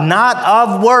God, not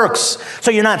of works.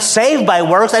 So you're not saved by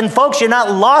works. And folks, you're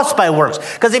not lost by works.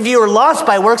 Because if you were lost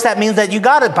by works, that means that you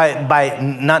got it by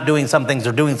not doing some things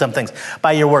or doing some things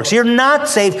by your works. You're not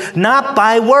saved, not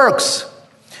by works.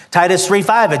 Titus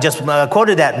 3:5, I just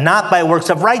quoted that, not by works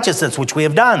of righteousness, which we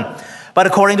have done, but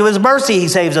according to his mercy, he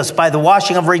saves us by the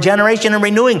washing of regeneration and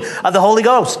renewing of the Holy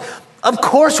Ghost. Of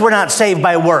course we're not saved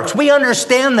by works. We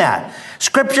understand that.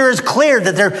 Scripture is clear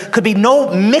that there could be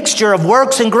no mixture of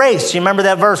works and grace. You remember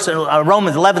that verse,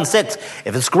 Romans 11:6.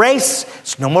 If it's grace,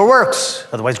 it's no more works.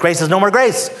 Otherwise, grace is no more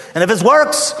grace. And if it's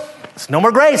works, it's no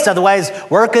more grace. Otherwise,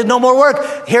 work is no more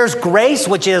work. Here's grace,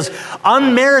 which is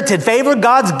unmerited favor,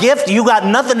 God's gift. You got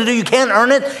nothing to do. You can't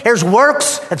earn it. Here's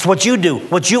works. It's what you do,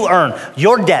 what you earn,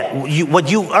 your debt, what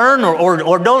you earn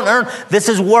or don't earn. This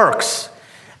is works.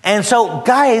 And so,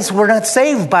 guys, we're not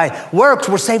saved by works.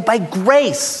 We're saved by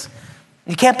grace.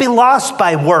 You can't be lost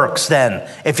by works then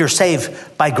if you're saved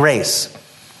by grace.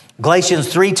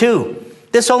 Galatians 3:2.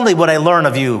 This only would I learn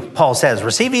of you, Paul says.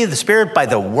 Receive ye the Spirit by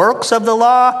the works of the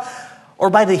law or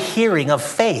by the hearing of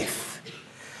faith?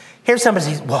 Here's somebody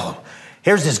says, well,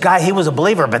 here's this guy, he was a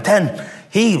believer, but then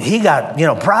he got,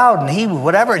 proud and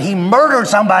he murdered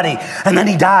somebody and then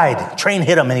he died. Train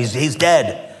hit him and he's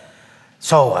dead.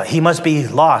 So he must be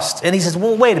lost. And he says,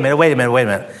 well, wait a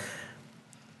minute.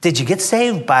 Did you get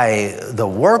saved by the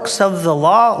works of the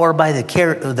law or by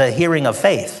the hearing of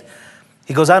faith?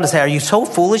 He goes on to say, are you so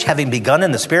foolish, having begun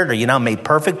in the Spirit, are you now made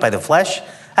perfect by the flesh?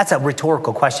 That's a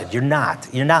rhetorical question. You're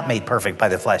not made perfect by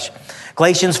the flesh.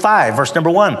 Galatians 5, verse number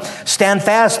 1. Stand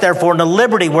fast, therefore, in the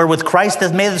liberty wherewith Christ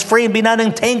hath made us free, and be not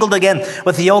entangled again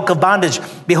with the yoke of bondage.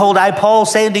 Behold, I, Paul,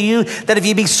 say unto you that if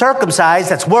ye be circumcised,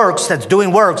 that's works, that's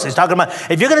doing works. He's talking about,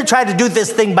 if you're going to try to do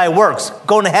this thing by works,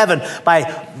 going to heaven by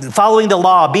following the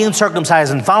law, being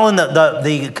circumcised, and following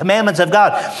the commandments of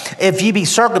God, if ye be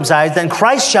circumcised, then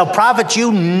Christ shall profit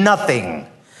you nothing.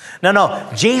 No.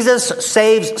 Jesus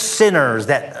saves sinners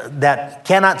that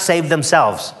cannot save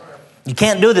themselves. You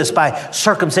can't do this by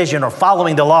circumcision or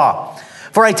following the law.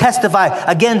 For I testify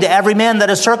again to every man that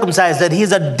is circumcised that he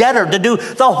is a debtor to do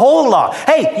the whole law.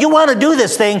 Hey, you want to do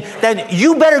this thing, then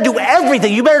you better do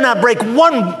everything. You better not break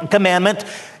one commandment.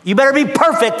 You better be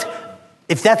perfect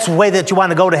if that's the way that you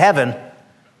want to go to heaven.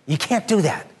 You can't do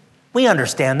that. We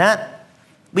understand that.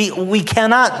 We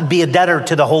cannot be a debtor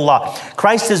to the whole law.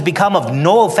 Christ has become of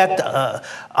no effect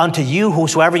unto you,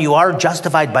 whosoever you are,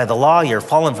 justified by the law. You're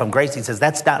fallen from grace. He says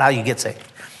that's not how you get saved.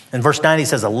 In verse 9, he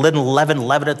says, a little leaven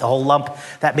leaveneth the whole lump.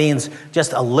 That means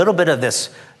just a little bit of this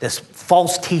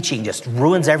false teaching just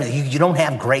ruins everything. You don't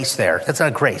have grace there. That's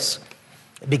not grace.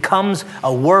 It becomes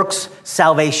a works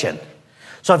salvation.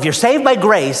 So if you're saved by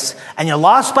grace and you're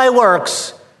lost by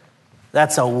works,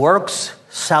 that's a works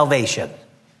salvation.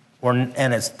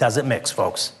 And it doesn't mix,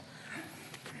 folks.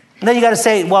 And then you got to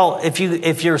say, well, if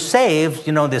you're saved,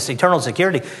 this eternal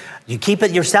security, you keep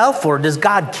it yourself, or does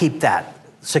God keep that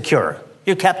secure?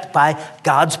 You're kept by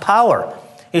God's power.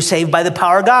 You're saved by the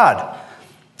power of God.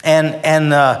 And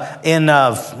in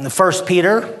 1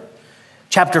 Peter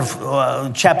chapter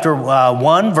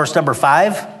 1, verse number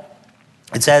 5,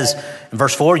 it says in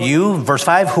verse 4, verse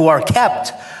 5, who are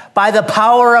kept by the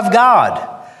power of God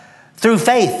through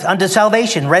faith unto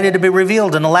salvation, ready to be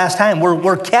revealed in the last time.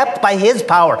 We're kept by his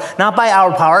power, not by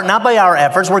our power, not by our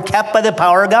efforts. We're kept by the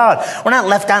power of God. We're not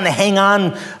left on to hang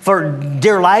on for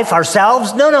dear life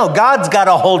ourselves. No, God's got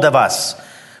a hold of us.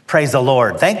 Praise the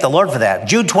Lord. Thank the Lord for that.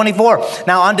 Jude 24.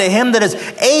 Now unto him that is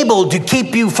able to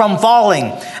keep you from falling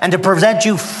and to present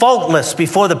you faultless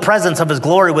before the presence of his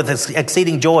glory with his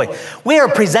exceeding joy. We are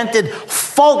presented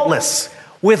faultless,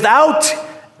 without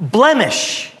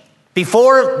blemish,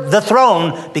 before the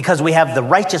throne, because we have the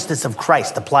righteousness of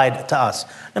Christ applied to us.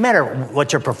 No matter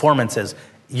what your performance is,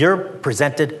 you're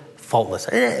presented faultless.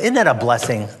 Isn't that a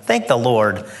blessing? Thank the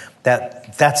Lord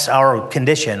that that's our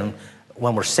condition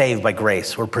when we're saved by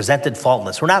grace. We're presented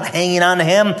faultless. We're not hanging on to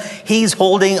him. He's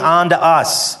holding on to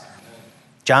us.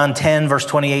 John 10, verse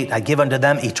 28, I give unto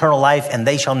them eternal life, and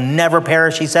they shall never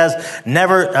perish, he says.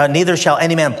 Neither shall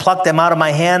any man pluck them out of my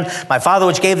hand. My Father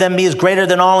which gave them me is greater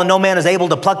than all, and no man is able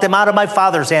to pluck them out of my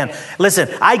Father's hand. Listen,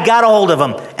 I got a hold of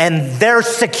them, and they're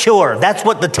secure. That's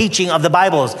what the teaching of the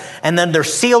Bible is. And then they're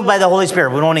sealed by the Holy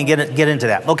Spirit. We don't even get into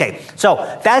that. Okay,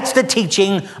 so that's the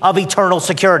teaching of eternal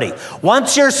security.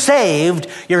 Once you're saved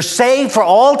for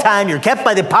all time. You're kept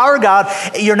by the power of God.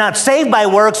 You're not saved by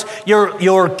works.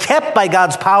 You're kept by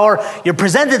God's power. You're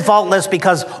presented faultless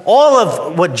because all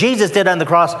of what Jesus did on the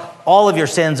cross, all of your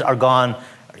sins are gone.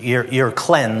 You're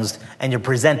cleansed and you're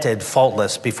presented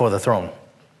faultless before the throne.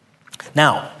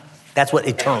 Now, that's what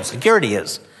eternal security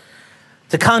is.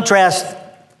 To contrast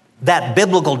that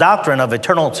biblical doctrine of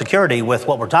eternal security with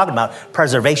what we're talking about,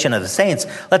 preservation of the saints,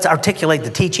 let's articulate the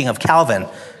teaching of Calvin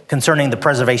concerning the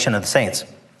preservation of the saints.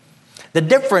 The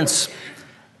difference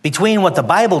between what the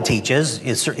Bible teaches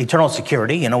is eternal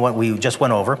security, what we just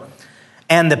went over,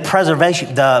 and the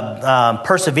preservation, the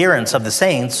perseverance of the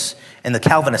saints in the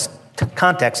Calvinist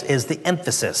context is the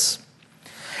emphasis.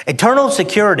 Eternal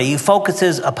security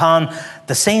focuses upon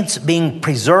the saints being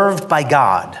preserved by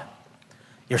God.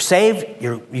 You're saved,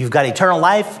 you've got eternal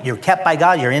life, you're kept by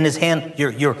God, you're in his hand,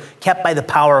 you're kept by the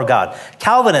power of God.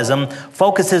 Calvinism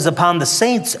focuses upon the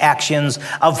saints' actions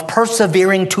of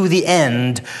persevering to the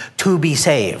end to be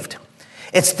saved.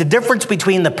 It's the difference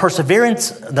between the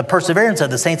perseverance of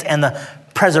the saints and the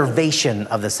preservation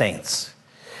of the saints.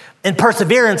 And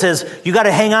perseverance is you got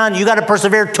to hang on, you got to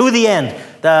persevere to the end.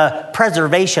 The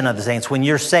preservation of the saints, when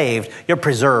you're saved, you're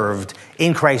preserved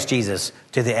in Christ Jesus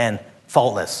to the end,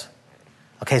 faultless.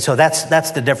 Okay, so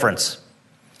that's the difference.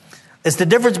 It's the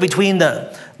difference between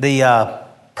the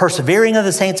persevering of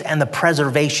the saints and the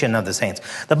preservation of the saints.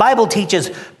 The Bible teaches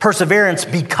perseverance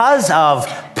because of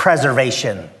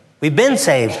preservation. We've been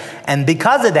saved, and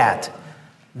because of that,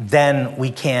 then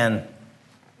we can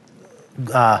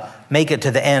make it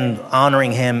to the end,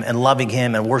 honoring him and loving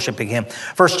him and worshiping him.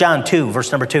 1 John 2,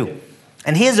 verse number 2.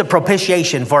 And he is a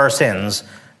propitiation for our sins,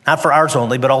 not for ours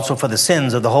only, but also for the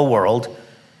sins of the whole world.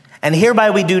 And hereby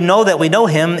we do know that we know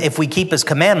him if we keep his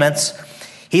commandments.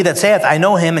 He that saith, I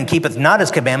know him, and keepeth not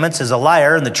his commandments is a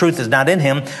liar, and the truth is not in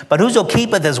him. But whoso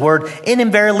keepeth his word, in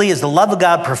him verily is the love of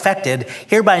God perfected.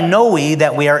 Hereby know we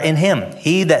that we are in him.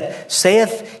 He that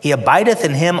saith he abideth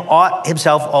in him ought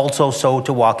himself also so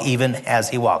to walk, even as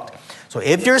he walked. So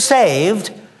if you're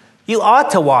saved, you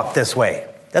ought to walk this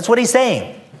way. That's what he's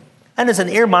saying. And it's an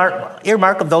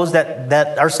earmark of those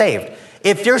that are saved.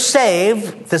 If you're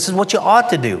saved, this is what you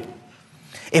ought to do.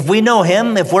 If we know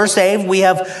him, if we're saved, we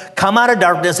have come out of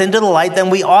darkness into the light, then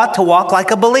we ought to walk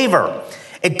like a believer.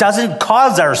 It doesn't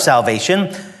cause our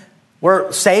salvation.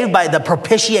 We're saved by the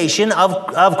propitiation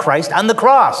of Christ on the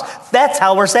cross. That's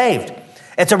how we're saved.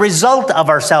 It's a result of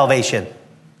our salvation,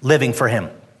 living for him.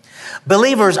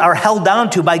 Believers are held down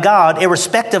to by God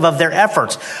irrespective of their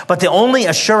efforts. But the only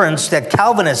assurance that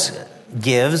Calvinist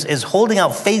gives is holding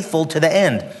out faithful to the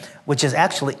end, which is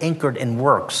actually anchored in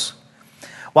works.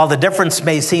 While the difference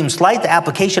may seem slight, the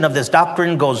application of this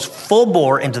doctrine goes full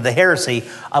bore into the heresy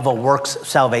of a works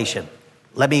salvation.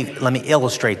 Let me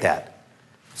illustrate that.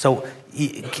 So,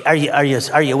 are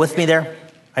you with me there?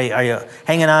 Are you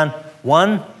hanging on?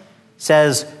 One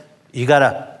says you got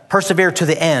to persevere to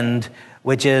the end,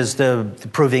 which is the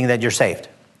proving that you're saved.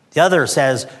 The other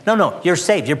says, no, you're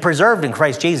saved. You're preserved in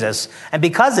Christ Jesus, and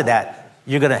because of that,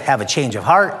 you're going to have a change of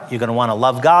heart. You're going to want to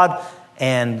love God.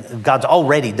 And God's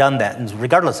already done that. And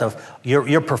regardless of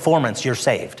your performance, you're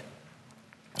saved.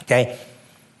 Okay?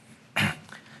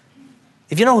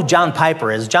 If you know who John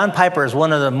Piper is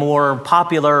one of the more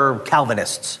popular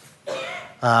Calvinists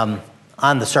on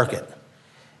the circuit.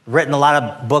 Written a lot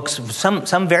of books,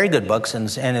 some very good books, and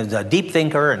is a deep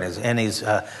thinker, and he's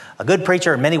a good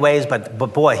preacher in many ways, but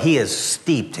boy, he is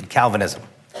steeped in Calvinism.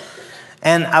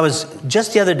 And I was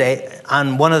just the other day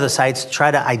on one of the sites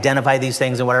try to identify these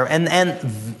things and whatever, and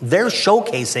they're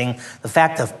showcasing the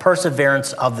fact of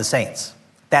perseverance of the saints,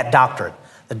 that doctrine,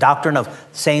 the doctrine of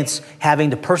saints having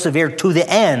to persevere to the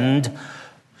end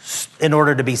in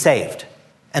order to be saved.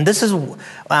 And this is,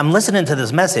 I'm listening to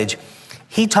this message,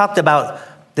 he talked about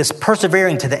this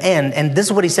persevering to the end, and this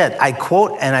is what he said. I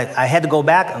quote, and I had to go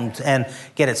back and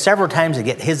get it several times to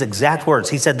get his exact words.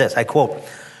 He said this, I quote,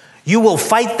 "You will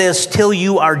fight this till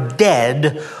you are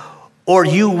dead, or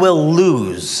you will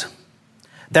lose.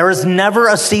 There is never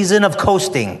a season of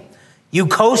coasting. You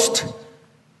coast,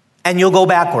 and you'll go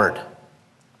backward."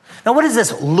 Now, what is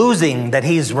this losing that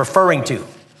he's referring to?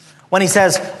 When he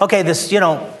says, okay, this,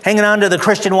 hanging on to the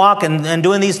Christian walk and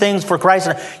doing these things for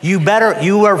Christ, you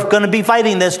are going to be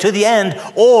fighting this to the end,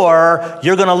 or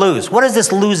you're going to lose. What is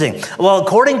this losing? Well,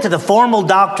 according to the formal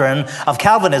doctrine of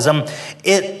Calvinism,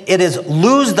 it is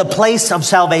lose the place of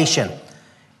salvation.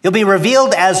 You'll be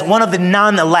revealed as one of the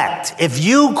non-elect. If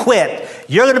you quit,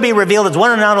 you're going to be revealed as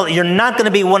one of the non-elect. You're not going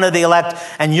to be one of the elect,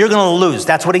 and you're going to lose.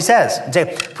 That's what he says. You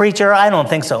say, preacher, I don't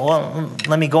think so. Well,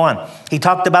 let me go on. He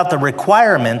talked about the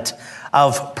requirement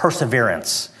of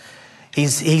perseverance. He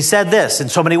said this in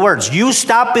so many words. You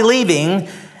stop believing,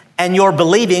 and your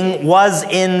believing was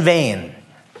in vain.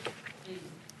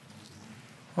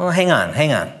 Well, hang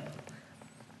on.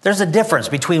 There's a difference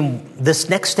between this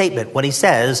next statement, what he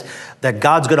says, that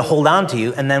God's going to hold on to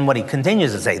you, and then what he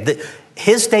continues to say.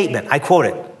 His statement, I quote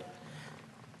it,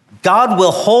 God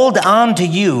will hold on to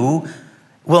you,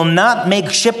 will not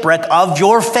make shipwreck of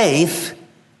your faith.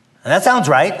 And that sounds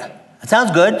right. That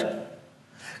sounds good.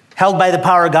 held by the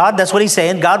power of God. That's what he's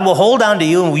saying. God will hold on to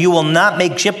you and you will not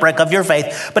make shipwreck of your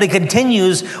faith. But he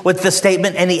continues with the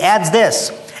statement and he adds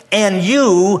this, and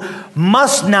you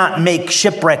must not make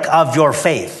shipwreck of your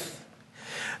faith.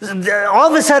 All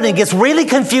of a sudden it gets really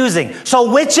confusing.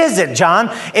 So which is it, John?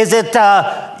 Is it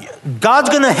God's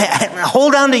going to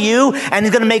hold on to you and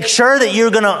he's going to make sure that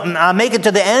you're going to make it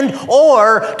to the end?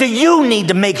 Or do you need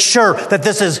to make sure that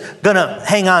this is going to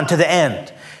hang on to the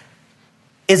end?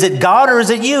 Is it God or is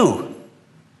it you?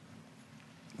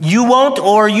 You won't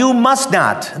or you must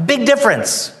not. Big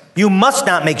difference. You must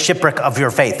not make shipwreck of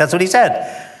your faith. That's what he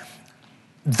said.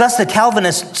 Thus the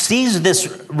Calvinist sees this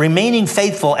remaining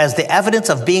faithful as the evidence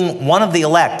of being one of the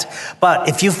elect. But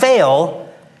if you fail,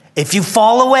 if you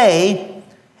fall away,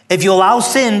 if you allow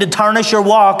sin to tarnish your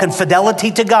walk and fidelity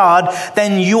to God,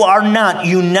 then you are not,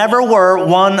 you never were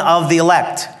one of the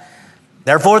elect.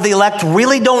 Therefore, the elect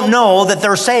really don't know that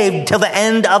they're saved till the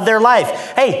end of their life.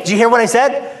 Hey, did you hear what I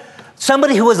said?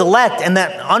 Somebody who is elect and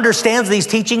that understands these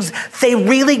teachings, they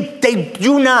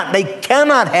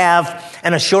cannot have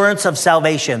an assurance of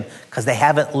salvation because they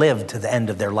haven't lived to the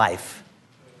end of their life.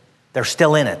 They're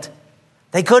still in it.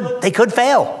 They could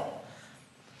fail.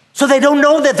 So they don't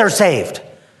know that they're saved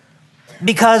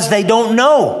because they don't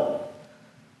know.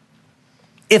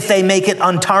 If they make it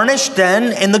untarnished,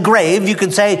 then in the grave, you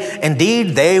can say,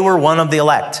 indeed, they were one of the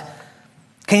elect.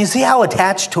 Can you see how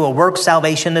attached to a work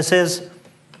salvation this is?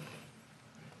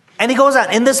 And he goes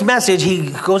on, in this message,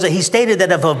 he stated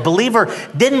that if a believer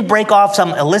didn't break off some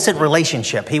illicit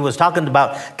relationship, he was talking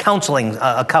about counseling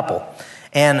a couple.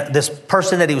 And this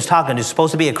person that he was talking to, who's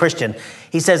supposed to be a Christian,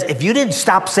 he says, if you didn't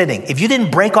stop sinning, if you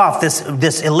didn't break off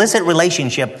this illicit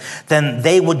relationship, then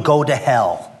they would go to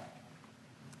hell.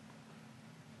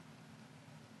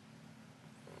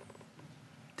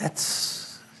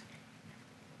 Is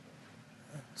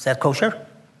that kosher?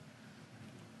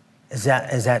 Is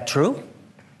that true?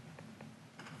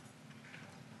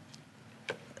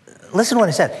 Listen to what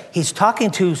he said. He's talking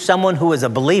to someone who is a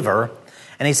believer,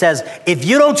 and he says, if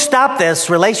you don't stop this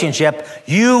relationship,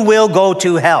 you will go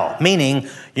to hell. Meaning,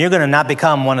 you're going to not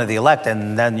become one of the elect,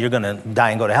 and then you're going to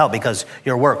die and go to hell because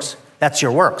your works. That's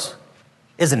your works.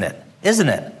 Isn't it? Isn't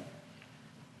it?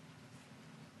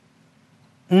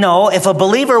 No, if a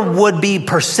believer would be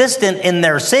persistent in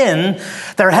their sin,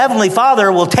 their heavenly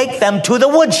Father will take them to the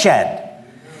woodshed.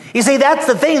 You see, that's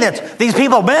the thing that these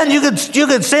people, man, you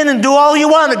could sin and do all you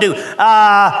want to do.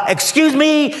 Excuse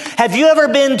me, have you ever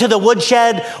been to the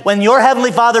woodshed when your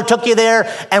heavenly Father took you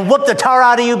there and whooped the tar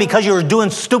out of you because you were doing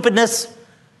stupidness?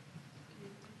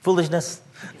 Foolishness?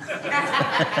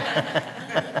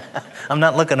 I'm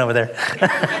not looking over there.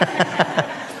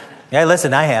 Yeah,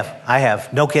 listen, I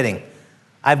have. No kidding.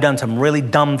 I've done some really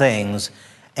dumb things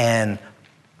and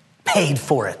paid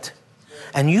for it.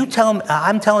 And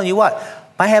I'm telling you what,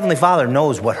 my heavenly Father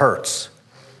knows what hurts.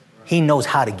 He knows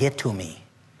how to get to me.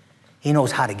 He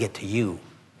knows how to get to you.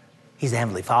 He's the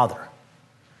heavenly Father.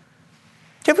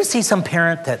 Do you ever see some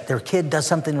parent that their kid does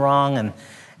something wrong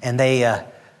and they,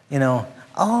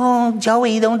 oh,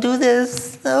 Joey, don't do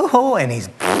this. Oh, and he's,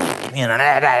 and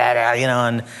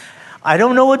I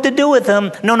don't know what to do with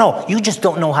him. No, you just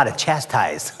don't know how to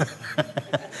chastise.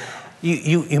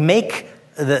 you make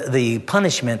the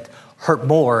punishment hurt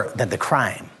more than the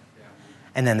crime.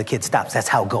 And then the kid stops. That's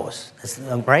how it goes.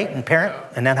 Right? And parent,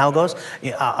 and then how it goes.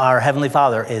 Our Heavenly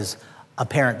Father is a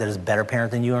parent that is a better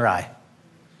parent than you or I.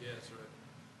 Yeah, that's right.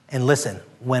 And listen,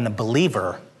 when a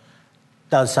believer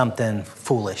does something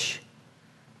foolish,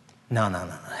 no.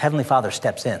 Heavenly Father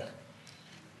steps in.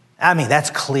 I mean, that's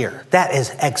clear. That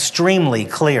is extremely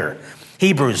clear.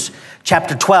 Hebrews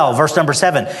chapter 12, verse number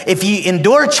 7. If ye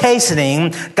endure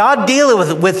chastening, God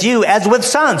dealeth with you as with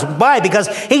sons. Why? Because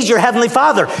he's your heavenly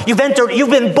Father. You've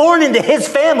been born into his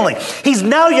family. He's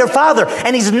now your Father,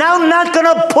 and he's now not going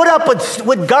to put up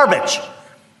with garbage.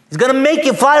 He's going to make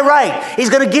you fly right. He's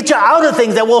going to get you out of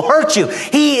things that will hurt you.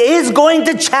 He is going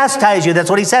to chastise you. That's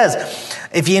what he says.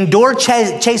 If ye endure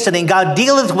chastening, God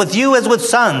dealeth with you as with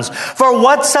sons. For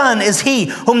what son is he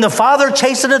whom the Father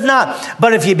chasteneth not?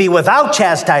 But if ye be without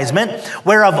chastisement,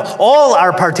 whereof all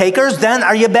are partakers, then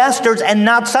are ye bastards and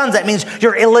not sons. That means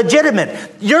you're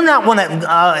illegitimate. You're not one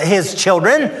of his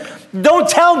children. Don't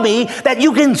tell me that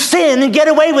you can sin and get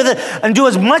away with it and do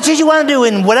as much as you want to do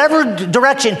in whatever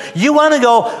direction you want to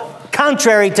go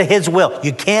contrary to his will.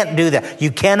 You can't do that.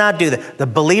 You cannot do that. The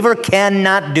believer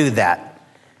cannot do that.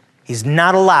 He's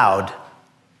not allowed.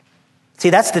 See,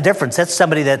 that's the difference. That's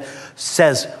somebody that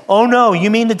says, oh no,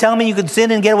 you mean to tell me you could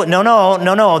sin and get away?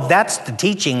 No. That's the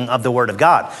teaching of the Word of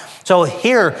God. So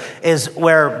here is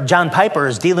where John Piper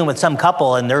is dealing with some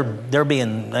couple and they're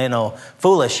being,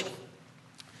 foolish.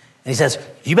 And he says,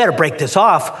 you better break this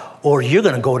off or you're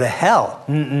going to go to hell.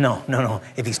 No.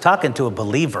 If he's talking to a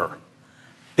believer,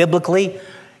 biblically,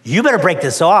 you better break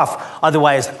this off.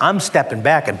 Otherwise, I'm stepping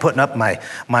back and putting up my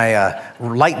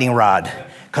lightning rod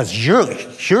because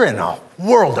you're in a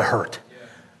world of hurt.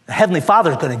 The Heavenly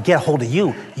Father is going to get a hold of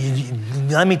you.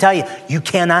 Let me tell you, you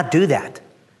cannot do that.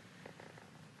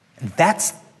 And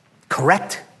that's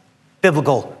correct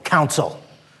biblical counsel.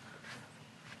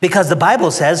 Because the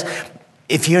Bible says,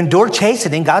 if you endure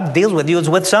chastening, God deals with you as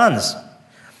with sons.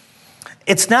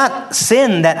 It's not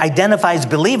sin that identifies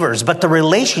believers, but the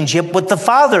relationship with the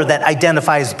Father that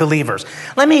identifies believers.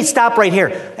 Let me stop right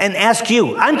here and ask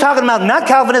you. I'm talking about not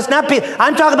Calvinists,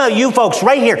 I'm talking about you folks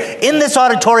right here in this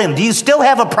auditorium. Do you still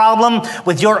have a problem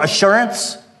with your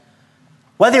assurance?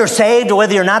 Whether you're saved or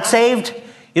whether you're not saved?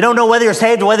 You don't know whether you're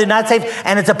saved or whether you're not saved,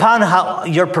 and it's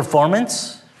upon your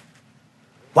performance?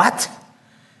 What?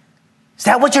 Is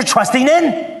that what you're trusting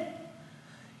in?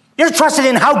 You're trusting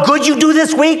in how good you do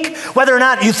this week, whether or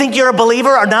not you think you're a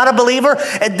believer or not a believer?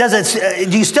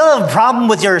 Do you still have a problem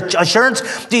with your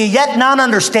assurance? Do you yet not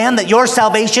understand that your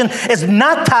salvation is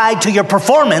not tied to your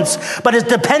performance, but is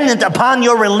dependent upon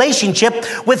your relationship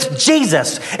with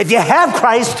Jesus? If you have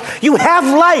Christ, you have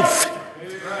life.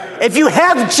 If you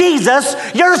have Jesus,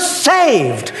 you're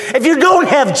saved. If you don't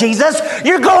have Jesus,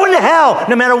 you're going to hell,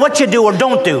 no matter what you do or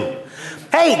don't do.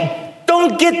 Hey,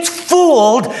 don't get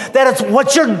fooled that it's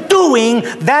what you're doing.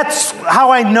 That's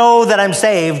how I know that I'm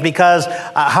saved, because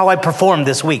how I performed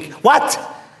this week. What?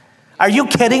 Are you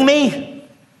kidding me?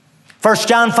 1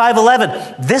 John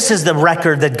 5:11. This is the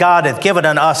record that God hath given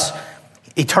unto us,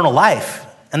 eternal life.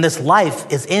 And this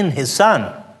life is in his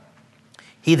Son.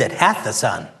 He that hath the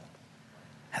Son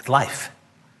hath life.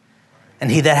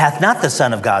 And he that hath not the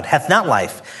Son of God hath not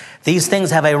life. These things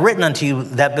have I written unto you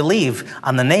that believe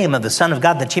on the name of the Son of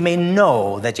God, that ye may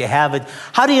know that you have it.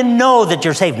 How do you know that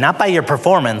you're saved? Not by your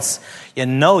performance. You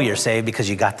know you're saved because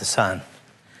you got the Son.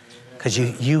 Because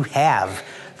you have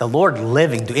the Lord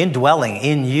living, indwelling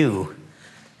in you.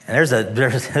 And there's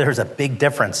a big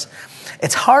difference.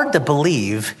 It's hard to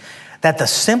believe that the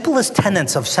simplest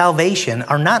tenets of salvation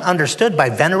are not understood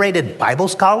by venerated Bible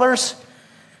scholars.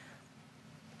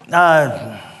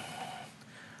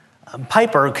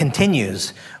 Piper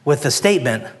continues with the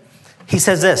statement. He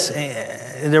says this.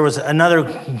 There was another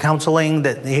counseling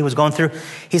that he was going through.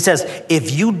 He says,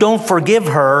 if you don't forgive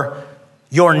her,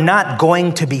 you're not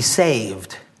going to be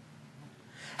saved.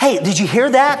 Hey, did you hear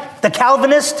that?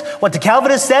 What the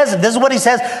Calvinist says, this is what he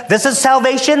says. This is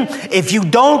salvation. If you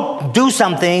don't do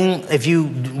something, if you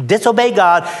disobey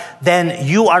God, then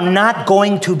you are not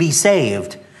going to be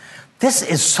saved. This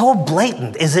is so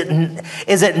blatant. Is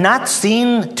it not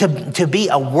seen to be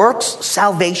a works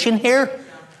salvation here?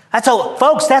 That's a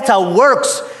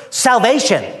works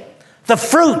salvation. The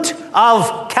fruit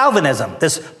of Calvinism,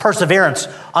 this perseverance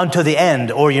unto the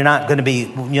end, or you're not going to be,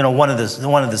 one of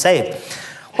the saved.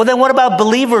 Well, then what about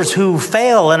believers who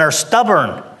fail and are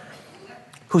stubborn,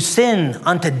 who sin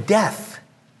unto death?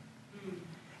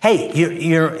 Hey,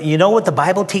 you know what the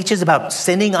Bible teaches about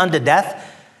sinning unto death?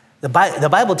 The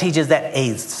Bible teaches that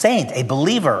a saint, a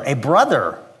believer, a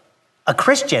brother, a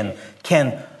Christian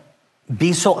can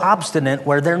be so obstinate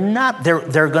where they're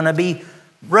going to be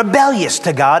rebellious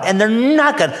to God, and they're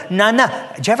not going to. No.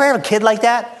 Did you ever have a kid like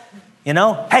that?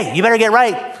 Hey, you better get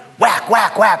right. Whack,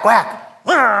 whack, whack, whack.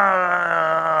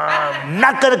 I'm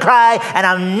not going to cry, and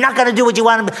I'm not going to do what you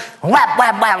want to do. Whap,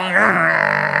 whap, whap.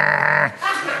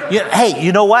 Hey,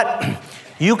 you know what?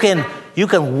 You can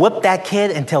whip that kid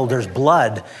until there's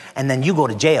blood, and then you go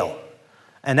to jail.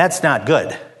 And that's not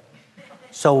good.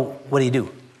 So what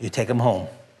do? You take him home.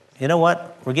 You know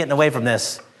what? We're getting away from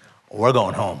this. We're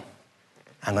going home.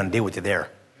 I'm going to deal with you there.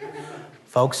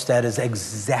 Folks, that is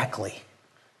exactly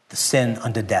the sin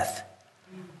unto death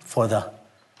for the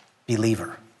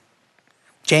believer.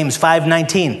 James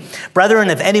 5:19. Brethren,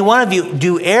 if any one of you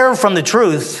do err from the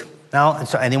truth, now,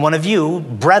 so any one of you,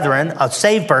 brethren, a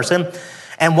saved person,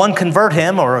 and one convert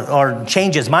him or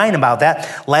change his mind about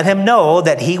that, let him know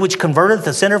that he which converteth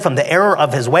the sinner from the error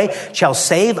of his way shall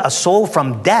save a soul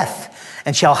from death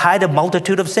and shall hide a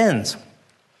multitude of sins.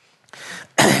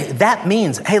 That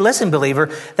means, hey, listen,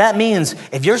 believer, that means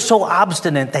if you're so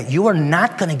obstinate that you are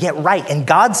not going to get right, and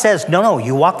God says, no,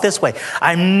 you walk this way.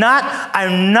 I'm not.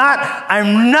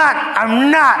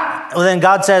 Well, then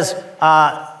God says,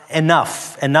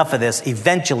 enough of this.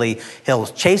 Eventually, he'll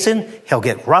chasten, he'll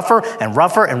get rougher and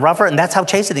rougher and rougher, and that's how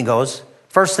chastening goes.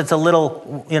 First, it's a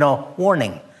little,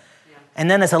 warning, and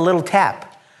then it's a little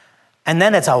tap, and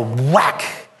then it's a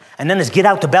whack, and then it's get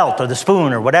out the belt or the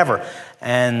spoon or whatever,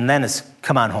 and then it's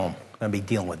come on home. I'm going to be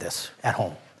dealing with this at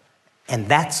home. And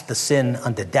that's the sin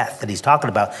unto death that he's talking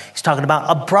about. He's talking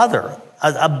about a brother,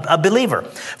 a believer.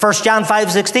 1 John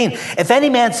 5:16. If any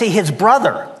man see his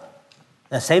brother,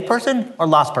 a saved person or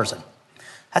lost person?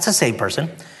 That's a saved person.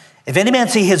 If any man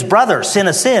see his brother sin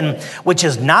a sin which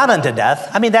is not unto death,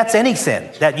 I mean, that's any sin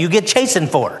that you get chastened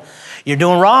for. You're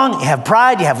doing wrong, you have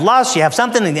pride, you have lust, you have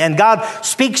something, and God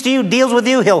speaks to you, deals with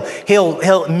you.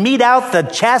 He'll mete out the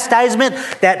chastisement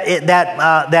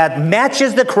that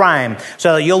matches the crime.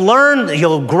 So you'll learn,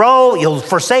 you'll grow, you'll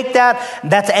forsake that.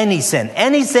 That's any sin.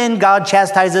 Any sin, God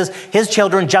chastises his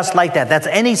children just like that. That's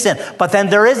any sin. But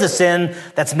then there is a sin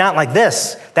that's not like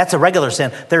this. That's a regular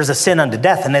sin. There's a sin unto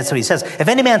death, and that's what he says. If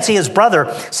any man see his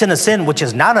brother sin a sin which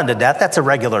is not unto death, that's a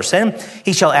regular sin.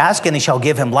 He shall ask, and he shall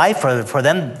give him life for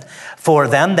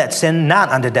them that sin not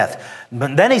unto death.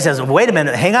 But then he says, wait a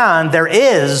minute, hang on, there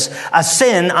is a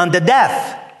sin unto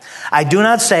death. I do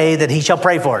not say that he shall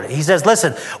pray for it. He says,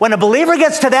 listen, when a believer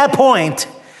gets to that point,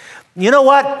 you know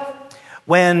what?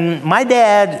 When my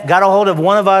dad got a hold of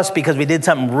one of us because we did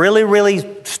something really, really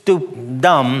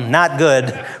dumb, not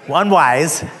good,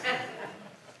 unwise,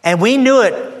 and we knew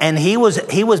it, and he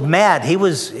was mad. He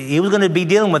was going to be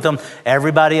dealing with them.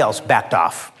 Everybody else backed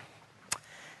off.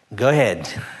 Go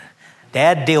ahead.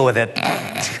 Dad, deal with it.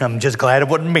 I'm just glad it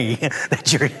wasn't me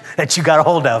that you got a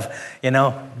hold of,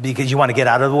 because you want to get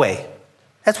out of the way.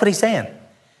 That's what he's saying.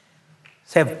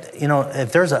 Say,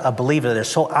 if there's a believer that is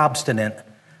so obstinate,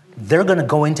 they're going to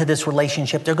go into this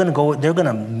relationship. They're going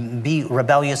to be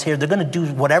rebellious here. They're going to do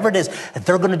whatever it is that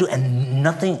they're going to do, and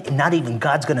nothing, not even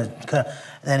God's going to.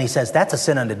 Then he says that's a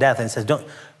sin unto death, and he says, don't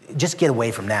just get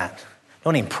away from that.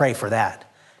 Don't even pray for that,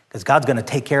 because God's going to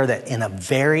take care of that in a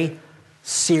very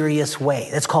serious way.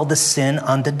 That's called the sin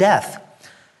unto death.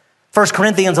 1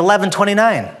 Corinthians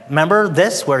 11:29. Remember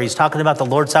this, where he's talking about the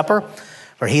Lord's Supper?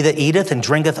 For he that eateth and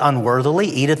drinketh unworthily,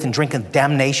 eateth and drinketh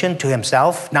damnation to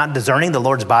himself, not discerning the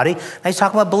Lord's body. Now he's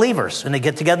talking about believers, and they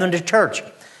get together into church,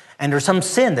 and there's some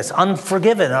sin that's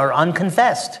unforgiven or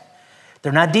unconfessed.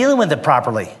 They're not dealing with it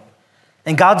properly.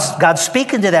 And God's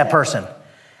speaking to that person,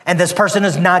 and this person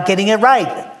is not getting it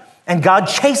right. And God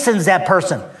chastens that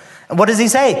person. And what does he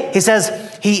say? He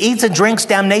says, he eats and drinks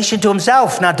damnation to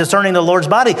himself, not discerning the Lord's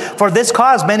body. For this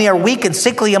cause many are weak and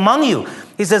sickly among you.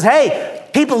 He says, hey,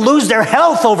 people lose their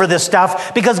health over this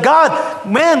stuff because God,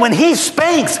 man, when he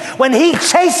spanks, when he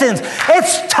chastens,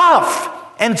 it's tough.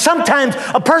 And sometimes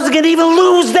a person can even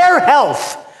lose their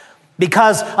health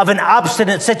because of an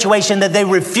obstinate situation that they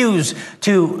refuse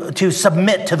to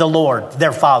submit to the Lord,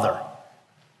 their Father.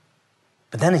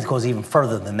 But then he goes even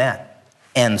further than that.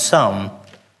 And some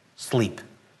sleep.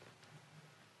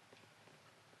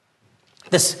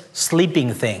 This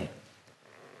sleeping thing,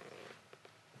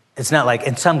 it's not like,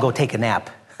 and some go take a nap.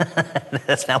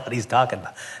 That's not what he's talking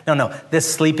about. No,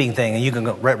 this sleeping thing, and you can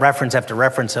go reference after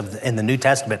reference in the New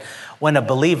Testament. When a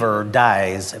believer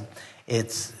dies,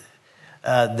 it's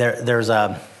there's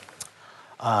a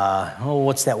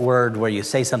what's that word where you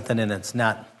say something and it's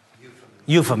not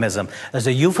euphemism. There's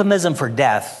a euphemism for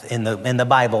death in the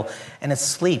Bible, and it's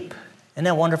sleep. Isn't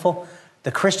that wonderful?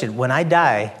 The Christian, when I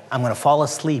die, I'm going to fall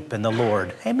asleep in the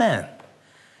Lord. Amen.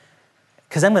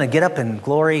 Because I'm going to get up in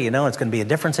glory, it's going to be a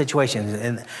different situation.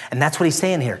 And that's what he's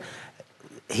saying here.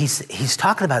 He's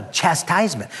talking about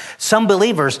chastisement. Some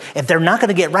believers, if they're not going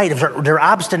to get right, if they're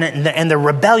obstinate and they're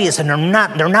rebellious and they're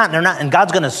not, and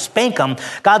God's going to spank them,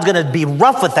 God's going to be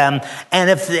rough with them. And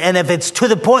if it's to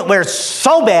the point where it's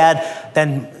so bad,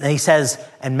 then he says,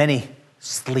 and many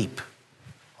sleep.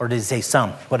 Or did he say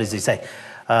some? What does he say?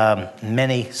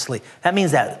 Many sleep. That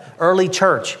means that early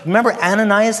church. Remember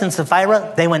Ananias and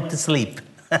Sapphira? They went to sleep.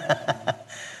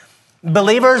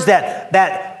 Believers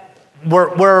that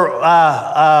were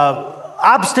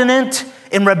obstinate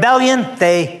in rebellion,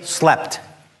 they slept.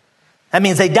 That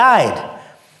means they died.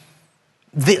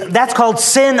 That's called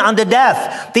sin unto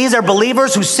death. These are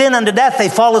believers who sin unto death. They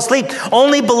fall asleep.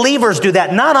 Only believers do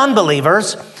that, not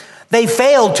unbelievers. They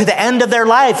failed to the end of their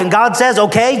life. And God says,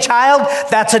 okay, child,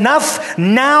 that's enough.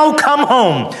 Now come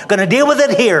home. Going to deal with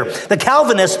it here. The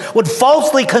Calvinists would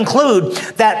falsely conclude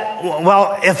that,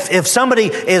 well, if somebody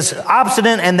is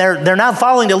obstinate and they're not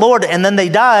following the Lord and then they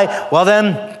die, well,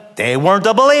 then they weren't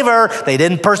a believer. They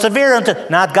didn't persevere until,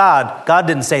 not God. God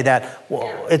didn't say that.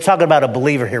 Well, it's talking about a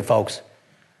believer here, folks.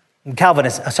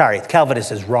 Calvinist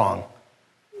is wrong.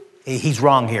 He's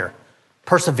wrong here.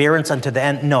 Perseverance unto the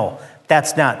end. No,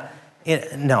 that's not.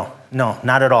 No,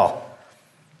 not at all.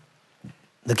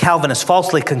 The Calvinists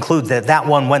falsely conclude that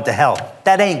one went to hell.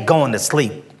 That ain't going to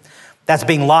sleep. That's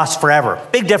being lost forever.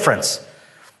 Big difference.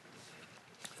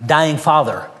 Dying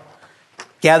father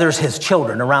gathers his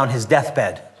children around his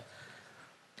deathbed.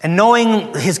 And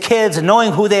knowing his kids and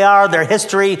knowing who they are, their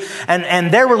history,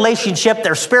 and their relationship,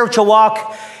 their spiritual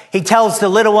walk, he tells the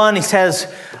little one, he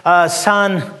says,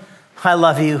 son, I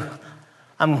love you.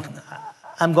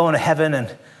 I'm going to heaven,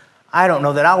 and I don't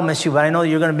know that I'll miss you, but I know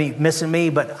you're going to be missing me,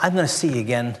 but I'm going to see you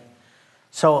again.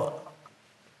 So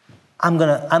I'm going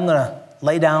to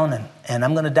lay down, and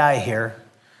I'm going to die here.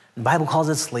 The Bible calls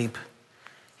it sleep.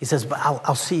 He says, but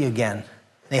I'll see you again. And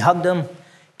he hugged him,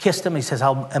 kissed him. He says,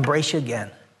 I'll embrace you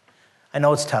again. I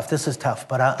know it's tough. This is tough,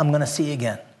 but I'm going to see you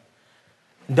again.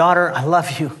 Daughter, I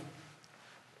love you.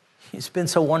 It's been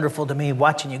so wonderful to me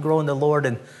watching you grow in the Lord,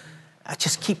 and I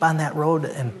just keep on that road,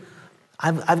 and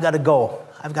I've got to go.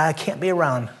 I can't be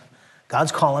around.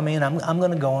 God's calling me, and I'm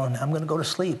going to go, and I'm going to go to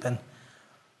sleep,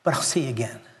 but I'll see you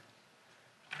again.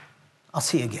 I'll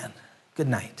see you again. Good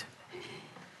night.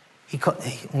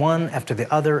 One after the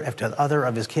other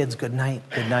of his kids, good night,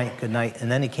 good night, good night.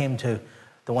 And then he came to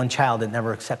the one child that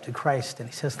never accepted Christ, and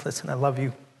he says, listen, I love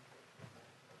you.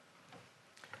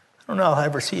 I don't know I'll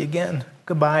ever see you again.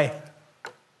 Goodbye.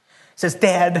 He says,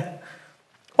 Dad,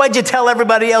 why'd you tell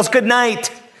everybody else good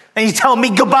night? And you tell me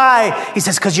goodbye. He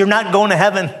says, because you're not going to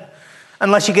heaven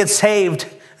unless you get saved,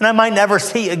 and I might never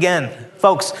see you again.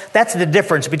 Folks, that's the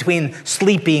difference between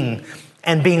sleeping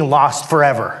and being lost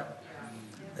forever.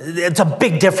 It's a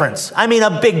big difference. I mean,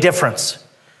 a big difference.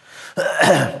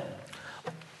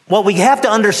 What we have to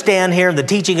understand here in the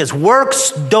teaching is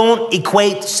works don't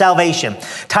equate salvation.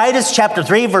 Titus chapter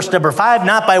 3, verse number 5,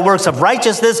 not by works of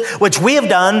righteousness, which we have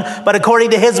done, but according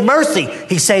to his mercy,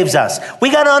 he saves us.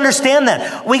 We got to understand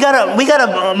that. We got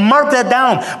to mark that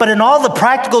down. But in all the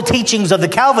practical teachings of the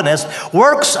Calvinists,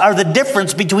 works are the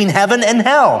difference between heaven and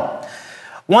hell.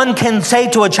 One can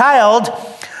say to a child,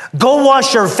 go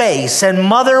wash your face and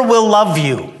mother will love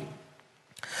you.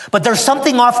 But there's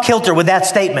something off kilter with that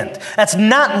statement. That's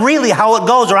not really how it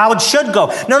goes or how it should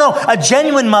go. No. A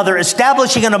genuine mother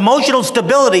establishing an emotional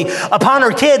stability upon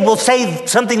her kid will say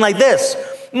something like this.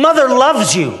 Mother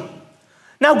loves you.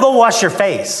 Now go wash your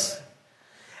face.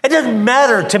 It doesn't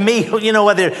matter to me,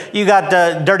 whether you got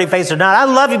a dirty face or not. I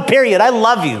love you, period. I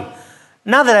love you.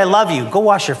 Now that I love you, go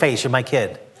wash your face. You're my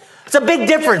kid. It's a big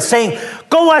difference saying,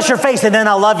 go wash your face and then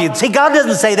I'll love you. See, God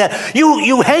doesn't say that.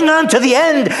 You hang on to the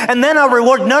end and then I'll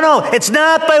reward. No, it's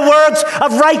not by works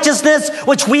of righteousness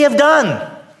which we have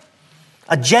done.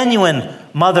 A genuine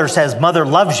mother says, mother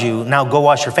loves you, now go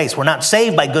wash your face. We're not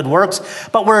saved by good works,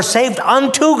 but we're saved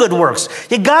unto good works.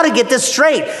 You got to get this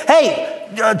straight. Hey,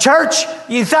 church,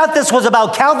 you thought this was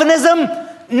about Calvinism?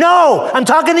 No, I'm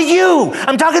talking to you.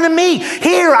 I'm talking to me.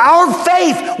 Here, our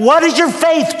faith. What is your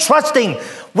faith trusting?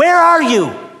 Where are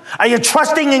you? Are you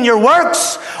trusting in your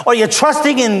works, or are you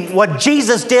trusting in what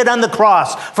Jesus did on the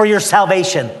cross for your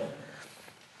salvation?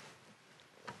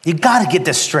 You got to get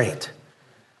this straight.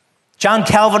 John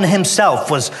Calvin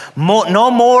himself was no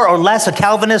more or less a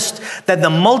Calvinist than the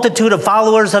multitude of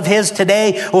followers of his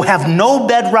today who have no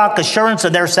bedrock assurance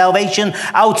of their salvation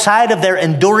outside of their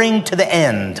enduring to the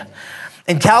end.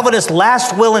 In Calvin's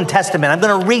last will and testament, I'm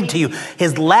going to read to you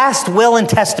his last will and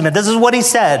testament. This is what he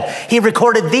said. He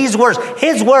recorded these words,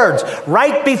 his words,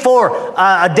 right before,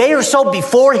 a day or so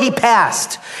before he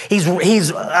passed. He's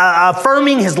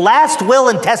affirming his last will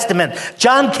and testament.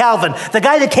 John Calvin, the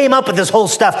guy that came up with this whole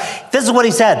stuff. This is what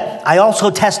he said. I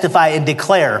also testify and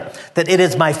declare that it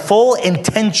is my full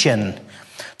intention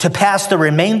to pass the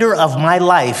remainder of my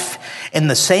life in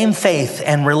the same faith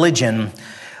and religion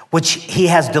which he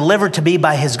has delivered to me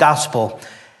by his gospel,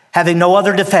 having no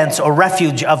other defense or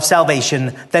refuge of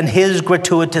salvation than his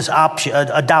gratuitous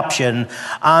adoption,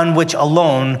 on which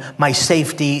alone my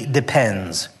safety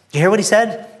depends. Do you hear what he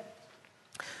said?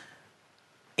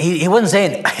 He wasn't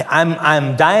saying,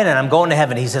 I'm dying and I'm going to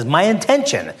heaven. He says, my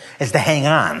intention is to hang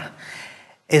on,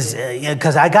 is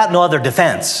because I got no other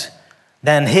defense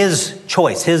than his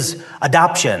choice, his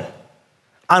adoption,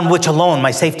 on which alone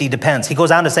my safety depends. He goes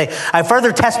on to say, I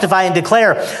further testify and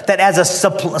declare that as a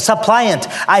suppliant,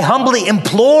 I humbly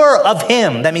implore of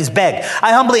him, that means beg,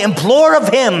 I humbly implore of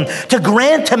him to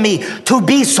grant to me to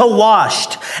be so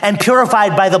washed and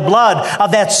purified by the blood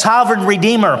of that sovereign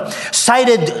Redeemer,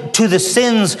 cited to the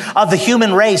sins of the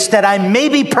human race, that I may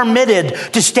be permitted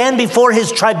to stand before his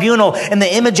tribunal in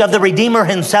the image of the Redeemer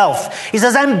himself. He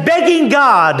says, I'm begging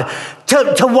God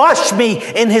to wash me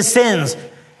in his sins.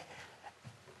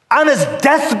 On his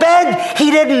deathbed,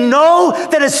 he didn't know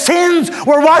that his sins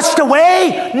were washed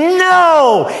away?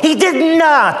 No, he did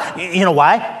not. You know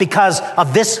why? Because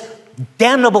of this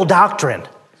damnable doctrine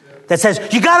that says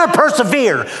you got to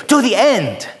persevere to the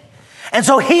end. And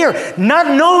so here,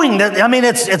 not knowing that,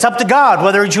 it's up to God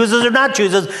whether he chooses or not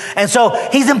chooses. And so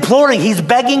he's imploring, he's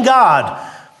begging God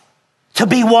to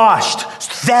be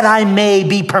washed, that I may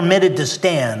be permitted to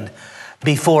stand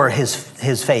before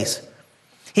his face.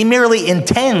 He merely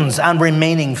intends on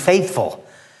remaining faithful.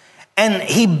 And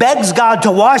he begs God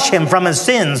to wash him from his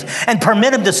sins and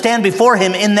permit him to stand before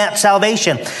him in that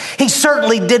salvation. He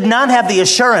certainly did not have the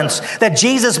assurance that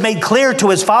Jesus made clear to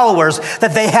his followers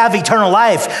that they have eternal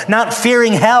life, not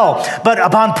fearing hell, but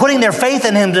upon putting their faith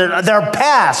in him, they're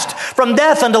passed from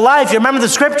death unto life. You remember the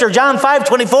scripture, John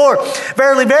 5:24.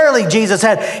 Verily, verily, Jesus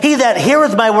said, he that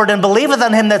heareth my word and believeth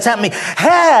on him that sent me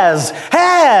has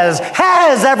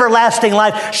everlasting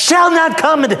life, shall not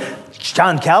come into...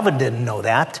 John Calvin didn't know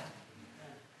that.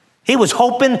 He was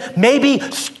hoping maybe,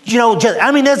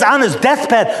 it's on his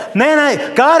deathbed.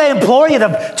 Man, God, I implore you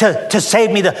to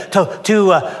save me,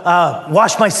 to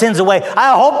wash my sins away.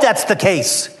 I hope that's the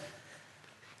case.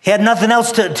 He had nothing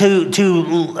else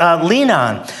to lean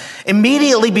on.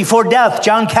 Immediately before death,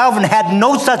 John Calvin had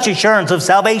no such assurance of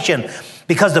salvation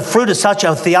because the fruit of such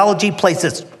a theology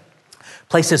places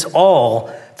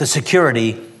all the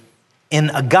security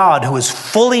in a God who is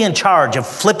fully in charge of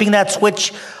flipping that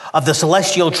switch of the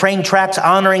celestial train tracks,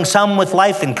 honoring some with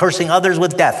life and cursing others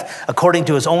with death, according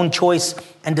to his own choice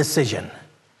and decision.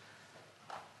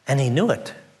 And he knew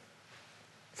it.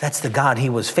 That's the God he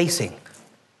was facing.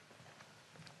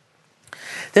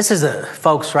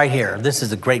 Folks, right here, this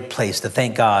is a great place to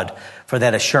thank God for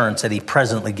that assurance that he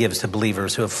presently gives to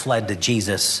believers who have fled to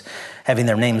Jesus, having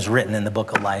their names written in the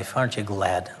book of life. Aren't you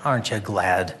glad? Aren't you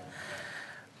glad?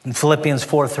 In Philippians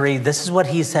 4:3, this is what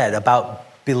he said about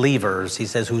believers. He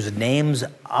says, whose names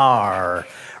are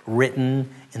written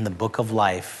in the book of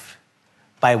life.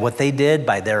 By what they did,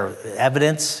 by their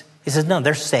evidence. He says, no,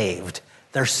 they're saved.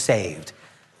 They're saved.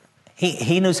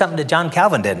 He knew something that John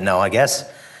Calvin didn't know, I guess.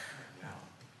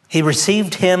 He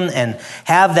received him and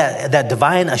have that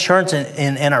divine assurance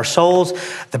in our souls.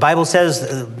 The Bible says,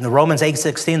 in Romans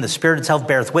 8:16, the Spirit itself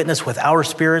beareth witness with our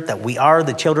spirit that we are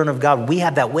the children of God. We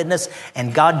have that witness,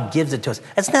 and God gives it to us.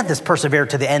 It's not this persevere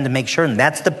to the end to make sure, and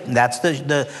that's the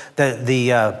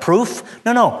proof.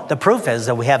 No, the proof is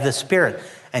that we have this Spirit,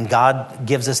 and God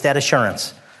gives us that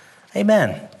assurance.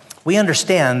 Amen. We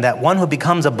understand that one who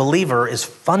becomes a believer is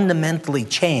fundamentally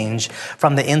changed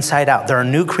from the inside out. They're a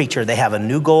new creature. They have a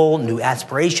new goal, new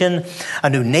aspiration, a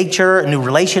new nature, a new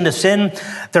relation to sin.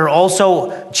 They're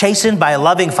also chastened by a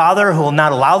loving Father who will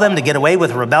not allow them to get away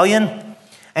with rebellion.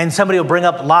 And somebody will bring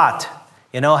up Lot.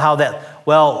 You know how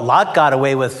Lot got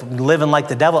away with living like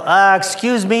the devil.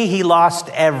 Excuse me, he lost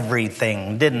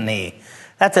everything, didn't he?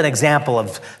 That's an example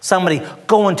of somebody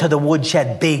going to the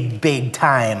woodshed big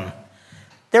time.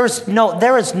 There is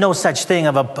no such thing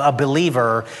of a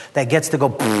believer that gets to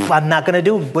go, I'm not going to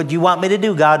do what you want me to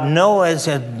do, God. No, it's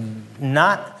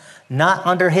not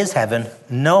under his heaven.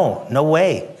 No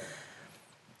way.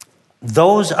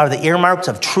 Those are the earmarks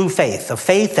of true faith, a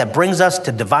faith that brings us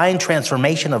to divine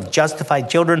transformation of justified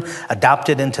children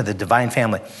adopted into the divine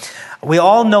family. We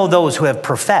all know those who have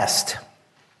professed.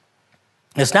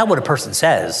 It's not what a person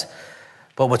says,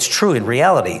 but what's true in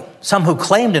reality. Some who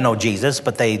claim to know Jesus,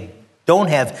 but they don't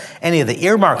have any of the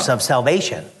earmarks of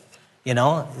salvation. They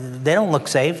don't look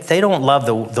saved. They don't love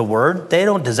the word. They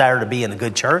don't desire to be in a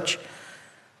good church.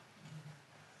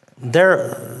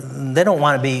 They don't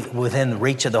want to be within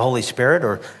reach of the Holy Spirit,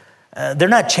 or they're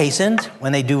not chastened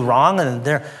when they do wrong, and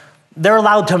they're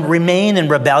allowed to remain in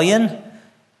rebellion.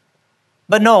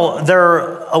 But no,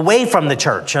 they're away from the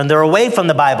church, and they're away from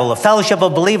the Bible, a fellowship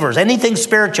of believers, anything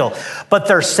spiritual. But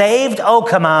they're saved? Oh,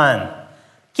 come on.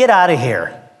 Get out of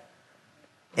here.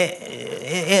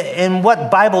 In what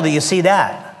Bible do you see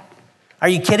that? Are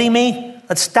you kidding me?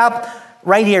 Let's stop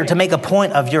right here to make a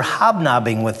point of your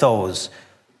hobnobbing with those.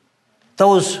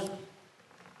 Those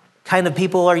kind of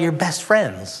people are your best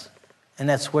friends, and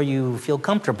that's where you feel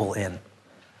comfortable in.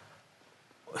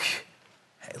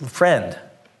 Friend,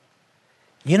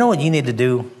 you know what you need to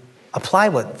do? Apply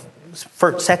what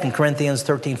 2 Corinthians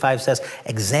 13:5 says,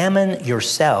 examine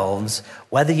yourselves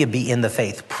whether you be in the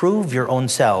faith. Prove your own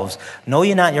selves. Know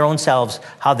ye not your own selves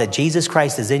how that Jesus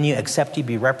Christ is in you, except ye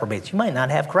be reprobates. You might not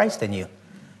have Christ in you.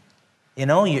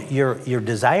 Your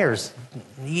desires,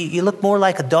 you look more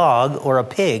like a dog or a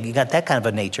pig. You got that kind of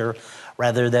a nature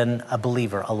rather than a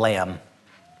believer, a lamb.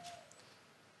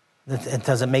 It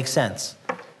doesn't make sense.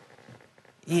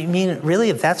 You mean, really,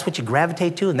 if that's what you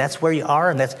gravitate to and that's where you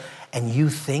are and you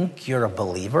think you're a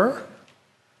believer?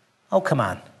 Oh, come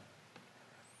on.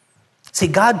 See,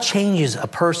 God changes a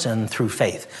person through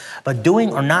faith, but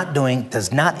doing or not doing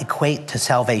does not equate to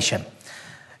salvation.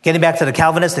 Getting back to the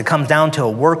Calvinists, it comes down to a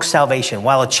work salvation.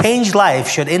 While a changed life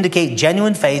should indicate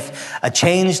genuine faith, a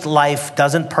changed life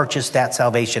doesn't purchase that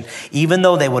salvation. Even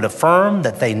though they would affirm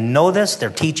that they know this,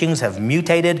 their teachings have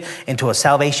mutated into a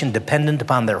salvation dependent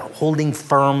upon their holding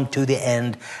firm to the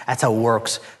end. That's a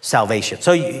works salvation.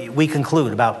 So we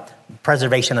conclude about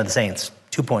preservation of the saints.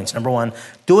 2 points. Number one,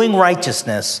 doing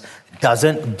righteousness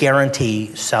doesn't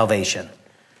guarantee salvation.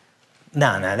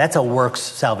 No, that's a works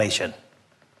salvation.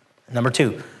 Number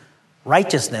two,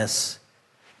 righteousness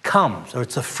comes, or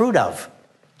it's the fruit of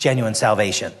genuine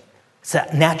salvation. It's a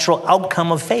natural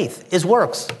outcome of faith, is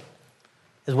works,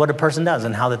 is what a person does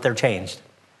and how that they're changed.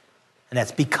 And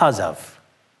that's because of,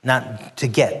 not to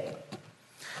get.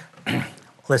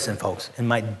 Listen, folks, in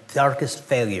my darkest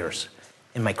failures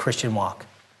in my Christian walk,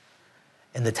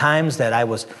 in the times that I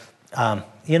was,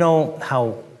 you know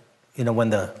how, when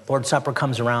the Lord's Supper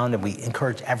comes around and we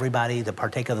encourage everybody to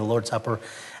partake of the Lord's Supper,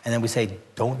 and then we say,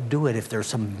 don't do it if there's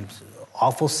some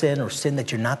awful sin or sin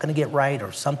that you're not going to get right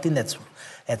or something that's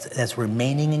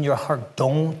remaining in your heart,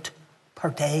 don't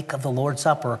partake of the Lord's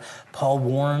Supper. Paul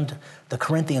warned the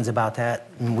Corinthians about that,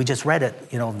 and we just read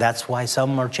it. That's why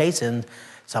some are chastened,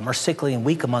 some are sickly and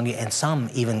weak among you, and some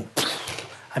even,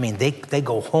 they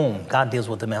go home. God deals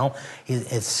with them at home.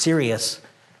 It's serious.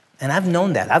 And I've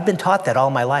known that. I've been taught that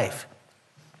all my life.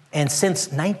 And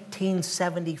since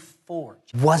 1974,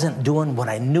 wasn't doing what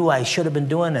I knew I should have been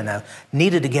doing, and I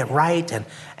needed to get right. And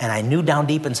I knew down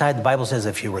deep inside, the Bible says,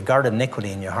 if you regard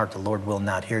iniquity in your heart, the Lord will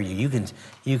not hear you.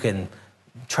 You can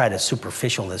try to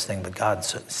superficial this thing, but God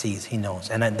sees, he knows.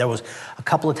 And there was a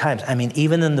couple of times,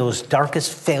 even in those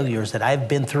darkest failures that I've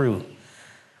been through,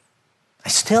 I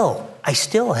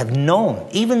still have known,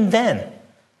 even then,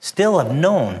 still have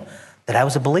known that I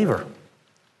was a believer.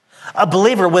 A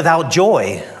believer without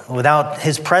joy, without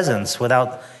his presence,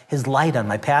 without his light on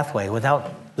my pathway,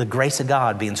 without the grace of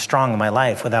God being strong in my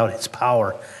life, without his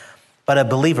power. But a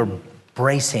believer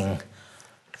bracing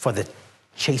for the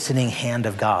chastening hand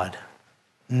of God,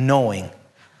 knowing,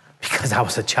 because I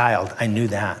was a child, I knew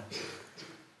that.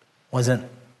 I'm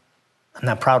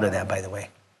not proud of that, by the way.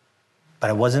 But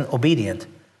I wasn't obedient,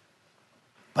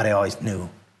 but I always knew.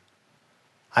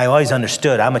 I always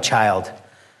understood I'm a child.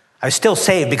 I was still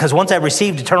saved because once I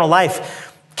received eternal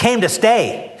life, came to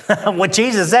stay. What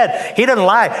Jesus said, he didn't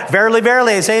lie. Verily,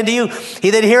 verily, I say unto you,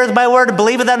 he that heareth my word and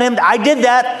believeth on him, I did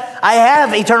that. I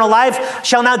have eternal life,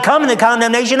 shall not come into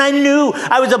condemnation. I knew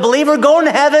I was a believer going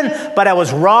to heaven, but I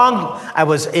was wrong. I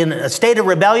was in a state of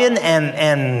rebellion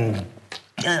and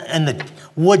in the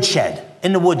woodshed.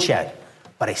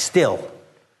 But I still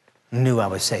knew I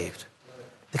was saved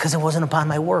because it wasn't upon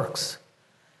my works.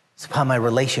 It's upon my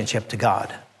relationship to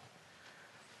God.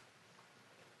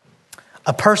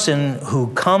 A person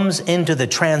who comes into the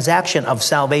transaction of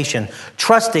salvation,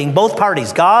 trusting both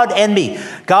parties, God and me.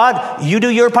 God, you do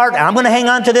your part, and I'm going to hang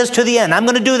on to this to the end. I'm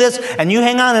going to do this, and you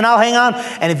hang on, and I'll hang on.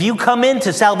 And if you come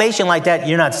into salvation like that,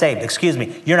 you're not saved. Excuse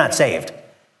me, you're not saved.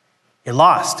 You're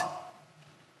lost.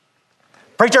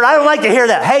 Preacher, I don't like to hear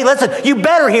that. Hey, listen, you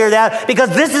better hear that because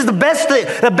this is the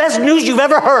best news you've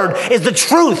ever heard is the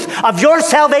truth of your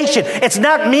salvation. It's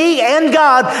not me and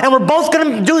God, and we're both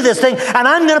going to do this thing, and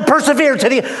I'm going to persevere to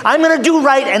the end. I'm going to do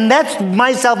right, and that's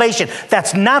my salvation.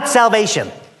 That's not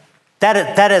salvation.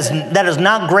 That is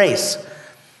not grace.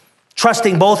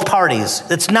 Trusting both parties.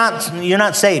 You're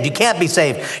not saved. You can't be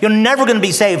saved. You're never going to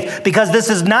be saved because this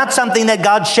is not something that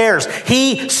God shares.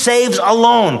 He saves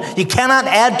alone. You cannot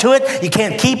add to it. You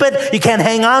can't keep it. You can't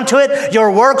hang on to it.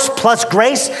 Your works plus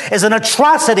grace is an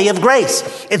atrocity of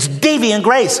grace. It's deviant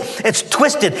grace. It's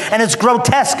twisted and it's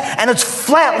grotesque and it's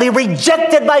flatly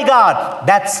rejected by God.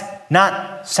 That's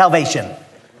not salvation.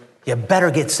 You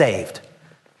better get saved.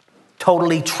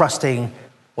 Totally trusting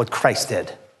what Christ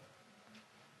did.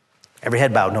 Every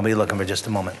head bowed, nobody looking for just a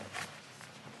moment.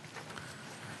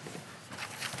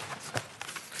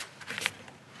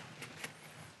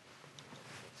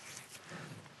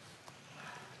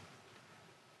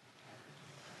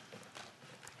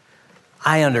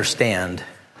 I understand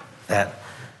that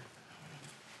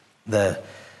the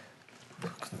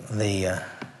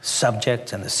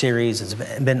subject and the series has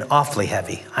been awfully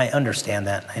heavy. I understand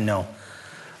that, I know.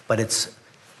 But it's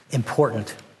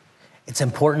important. It's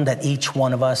important that each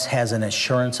one of us has an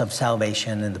assurance of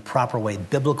salvation in the proper way,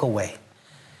 biblical way.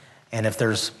 And if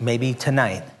there's maybe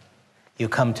tonight, you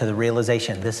come to the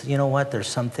realization, you know what? There's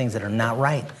some things that are not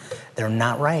right. They're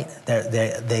not right.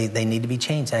 They need to be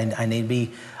changed. I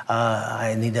need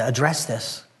to address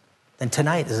this. And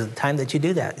tonight is the time that you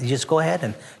do that. You just go ahead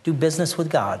and do business with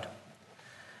God.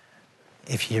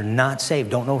 If you're not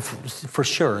saved, don't know for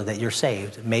sure that you're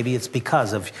saved. Maybe it's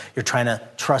because of you're trying to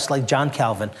trust like John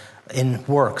Calvin in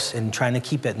works and trying to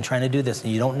keep it and trying to do this.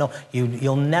 And you don't know,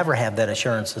 you'll never have that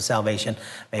assurance of salvation.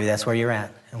 Maybe that's where you're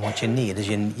at. And what you need is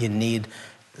you need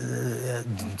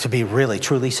to be really,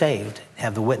 truly saved,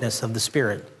 have the witness of the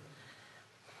Spirit.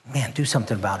 Man, do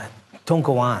something about it. Don't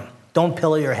go on. Don't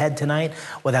pillow your head tonight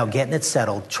without getting it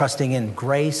settled, trusting in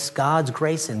grace, God's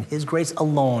grace and his grace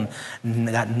alone.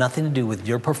 Got nothing to do with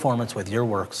your performance, with your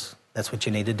works. That's what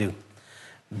you need to do.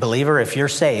 Believer, if you're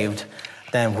saved,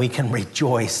 then we can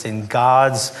rejoice in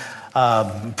God's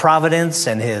providence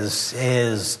and his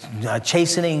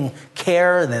chastening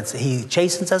care. And he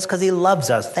chastens us because he loves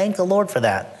us. Thank the Lord for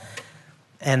that.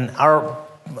 And our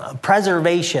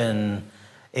preservation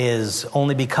is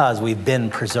only because we've been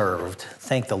preserved.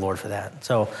 Thank the Lord for that.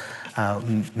 So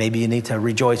maybe you need to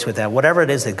rejoice with that. Whatever it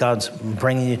is that God's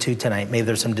bringing you to tonight, maybe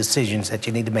there's some decisions that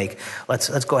you need to make.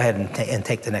 Let's go ahead and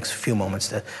take the next few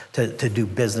moments to do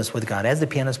business with God. As the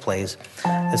pianist plays,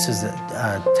 this is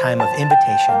a time of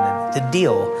invitation to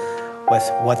deal with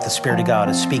what the Spirit of God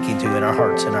is speaking to in our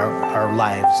hearts and our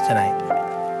lives tonight.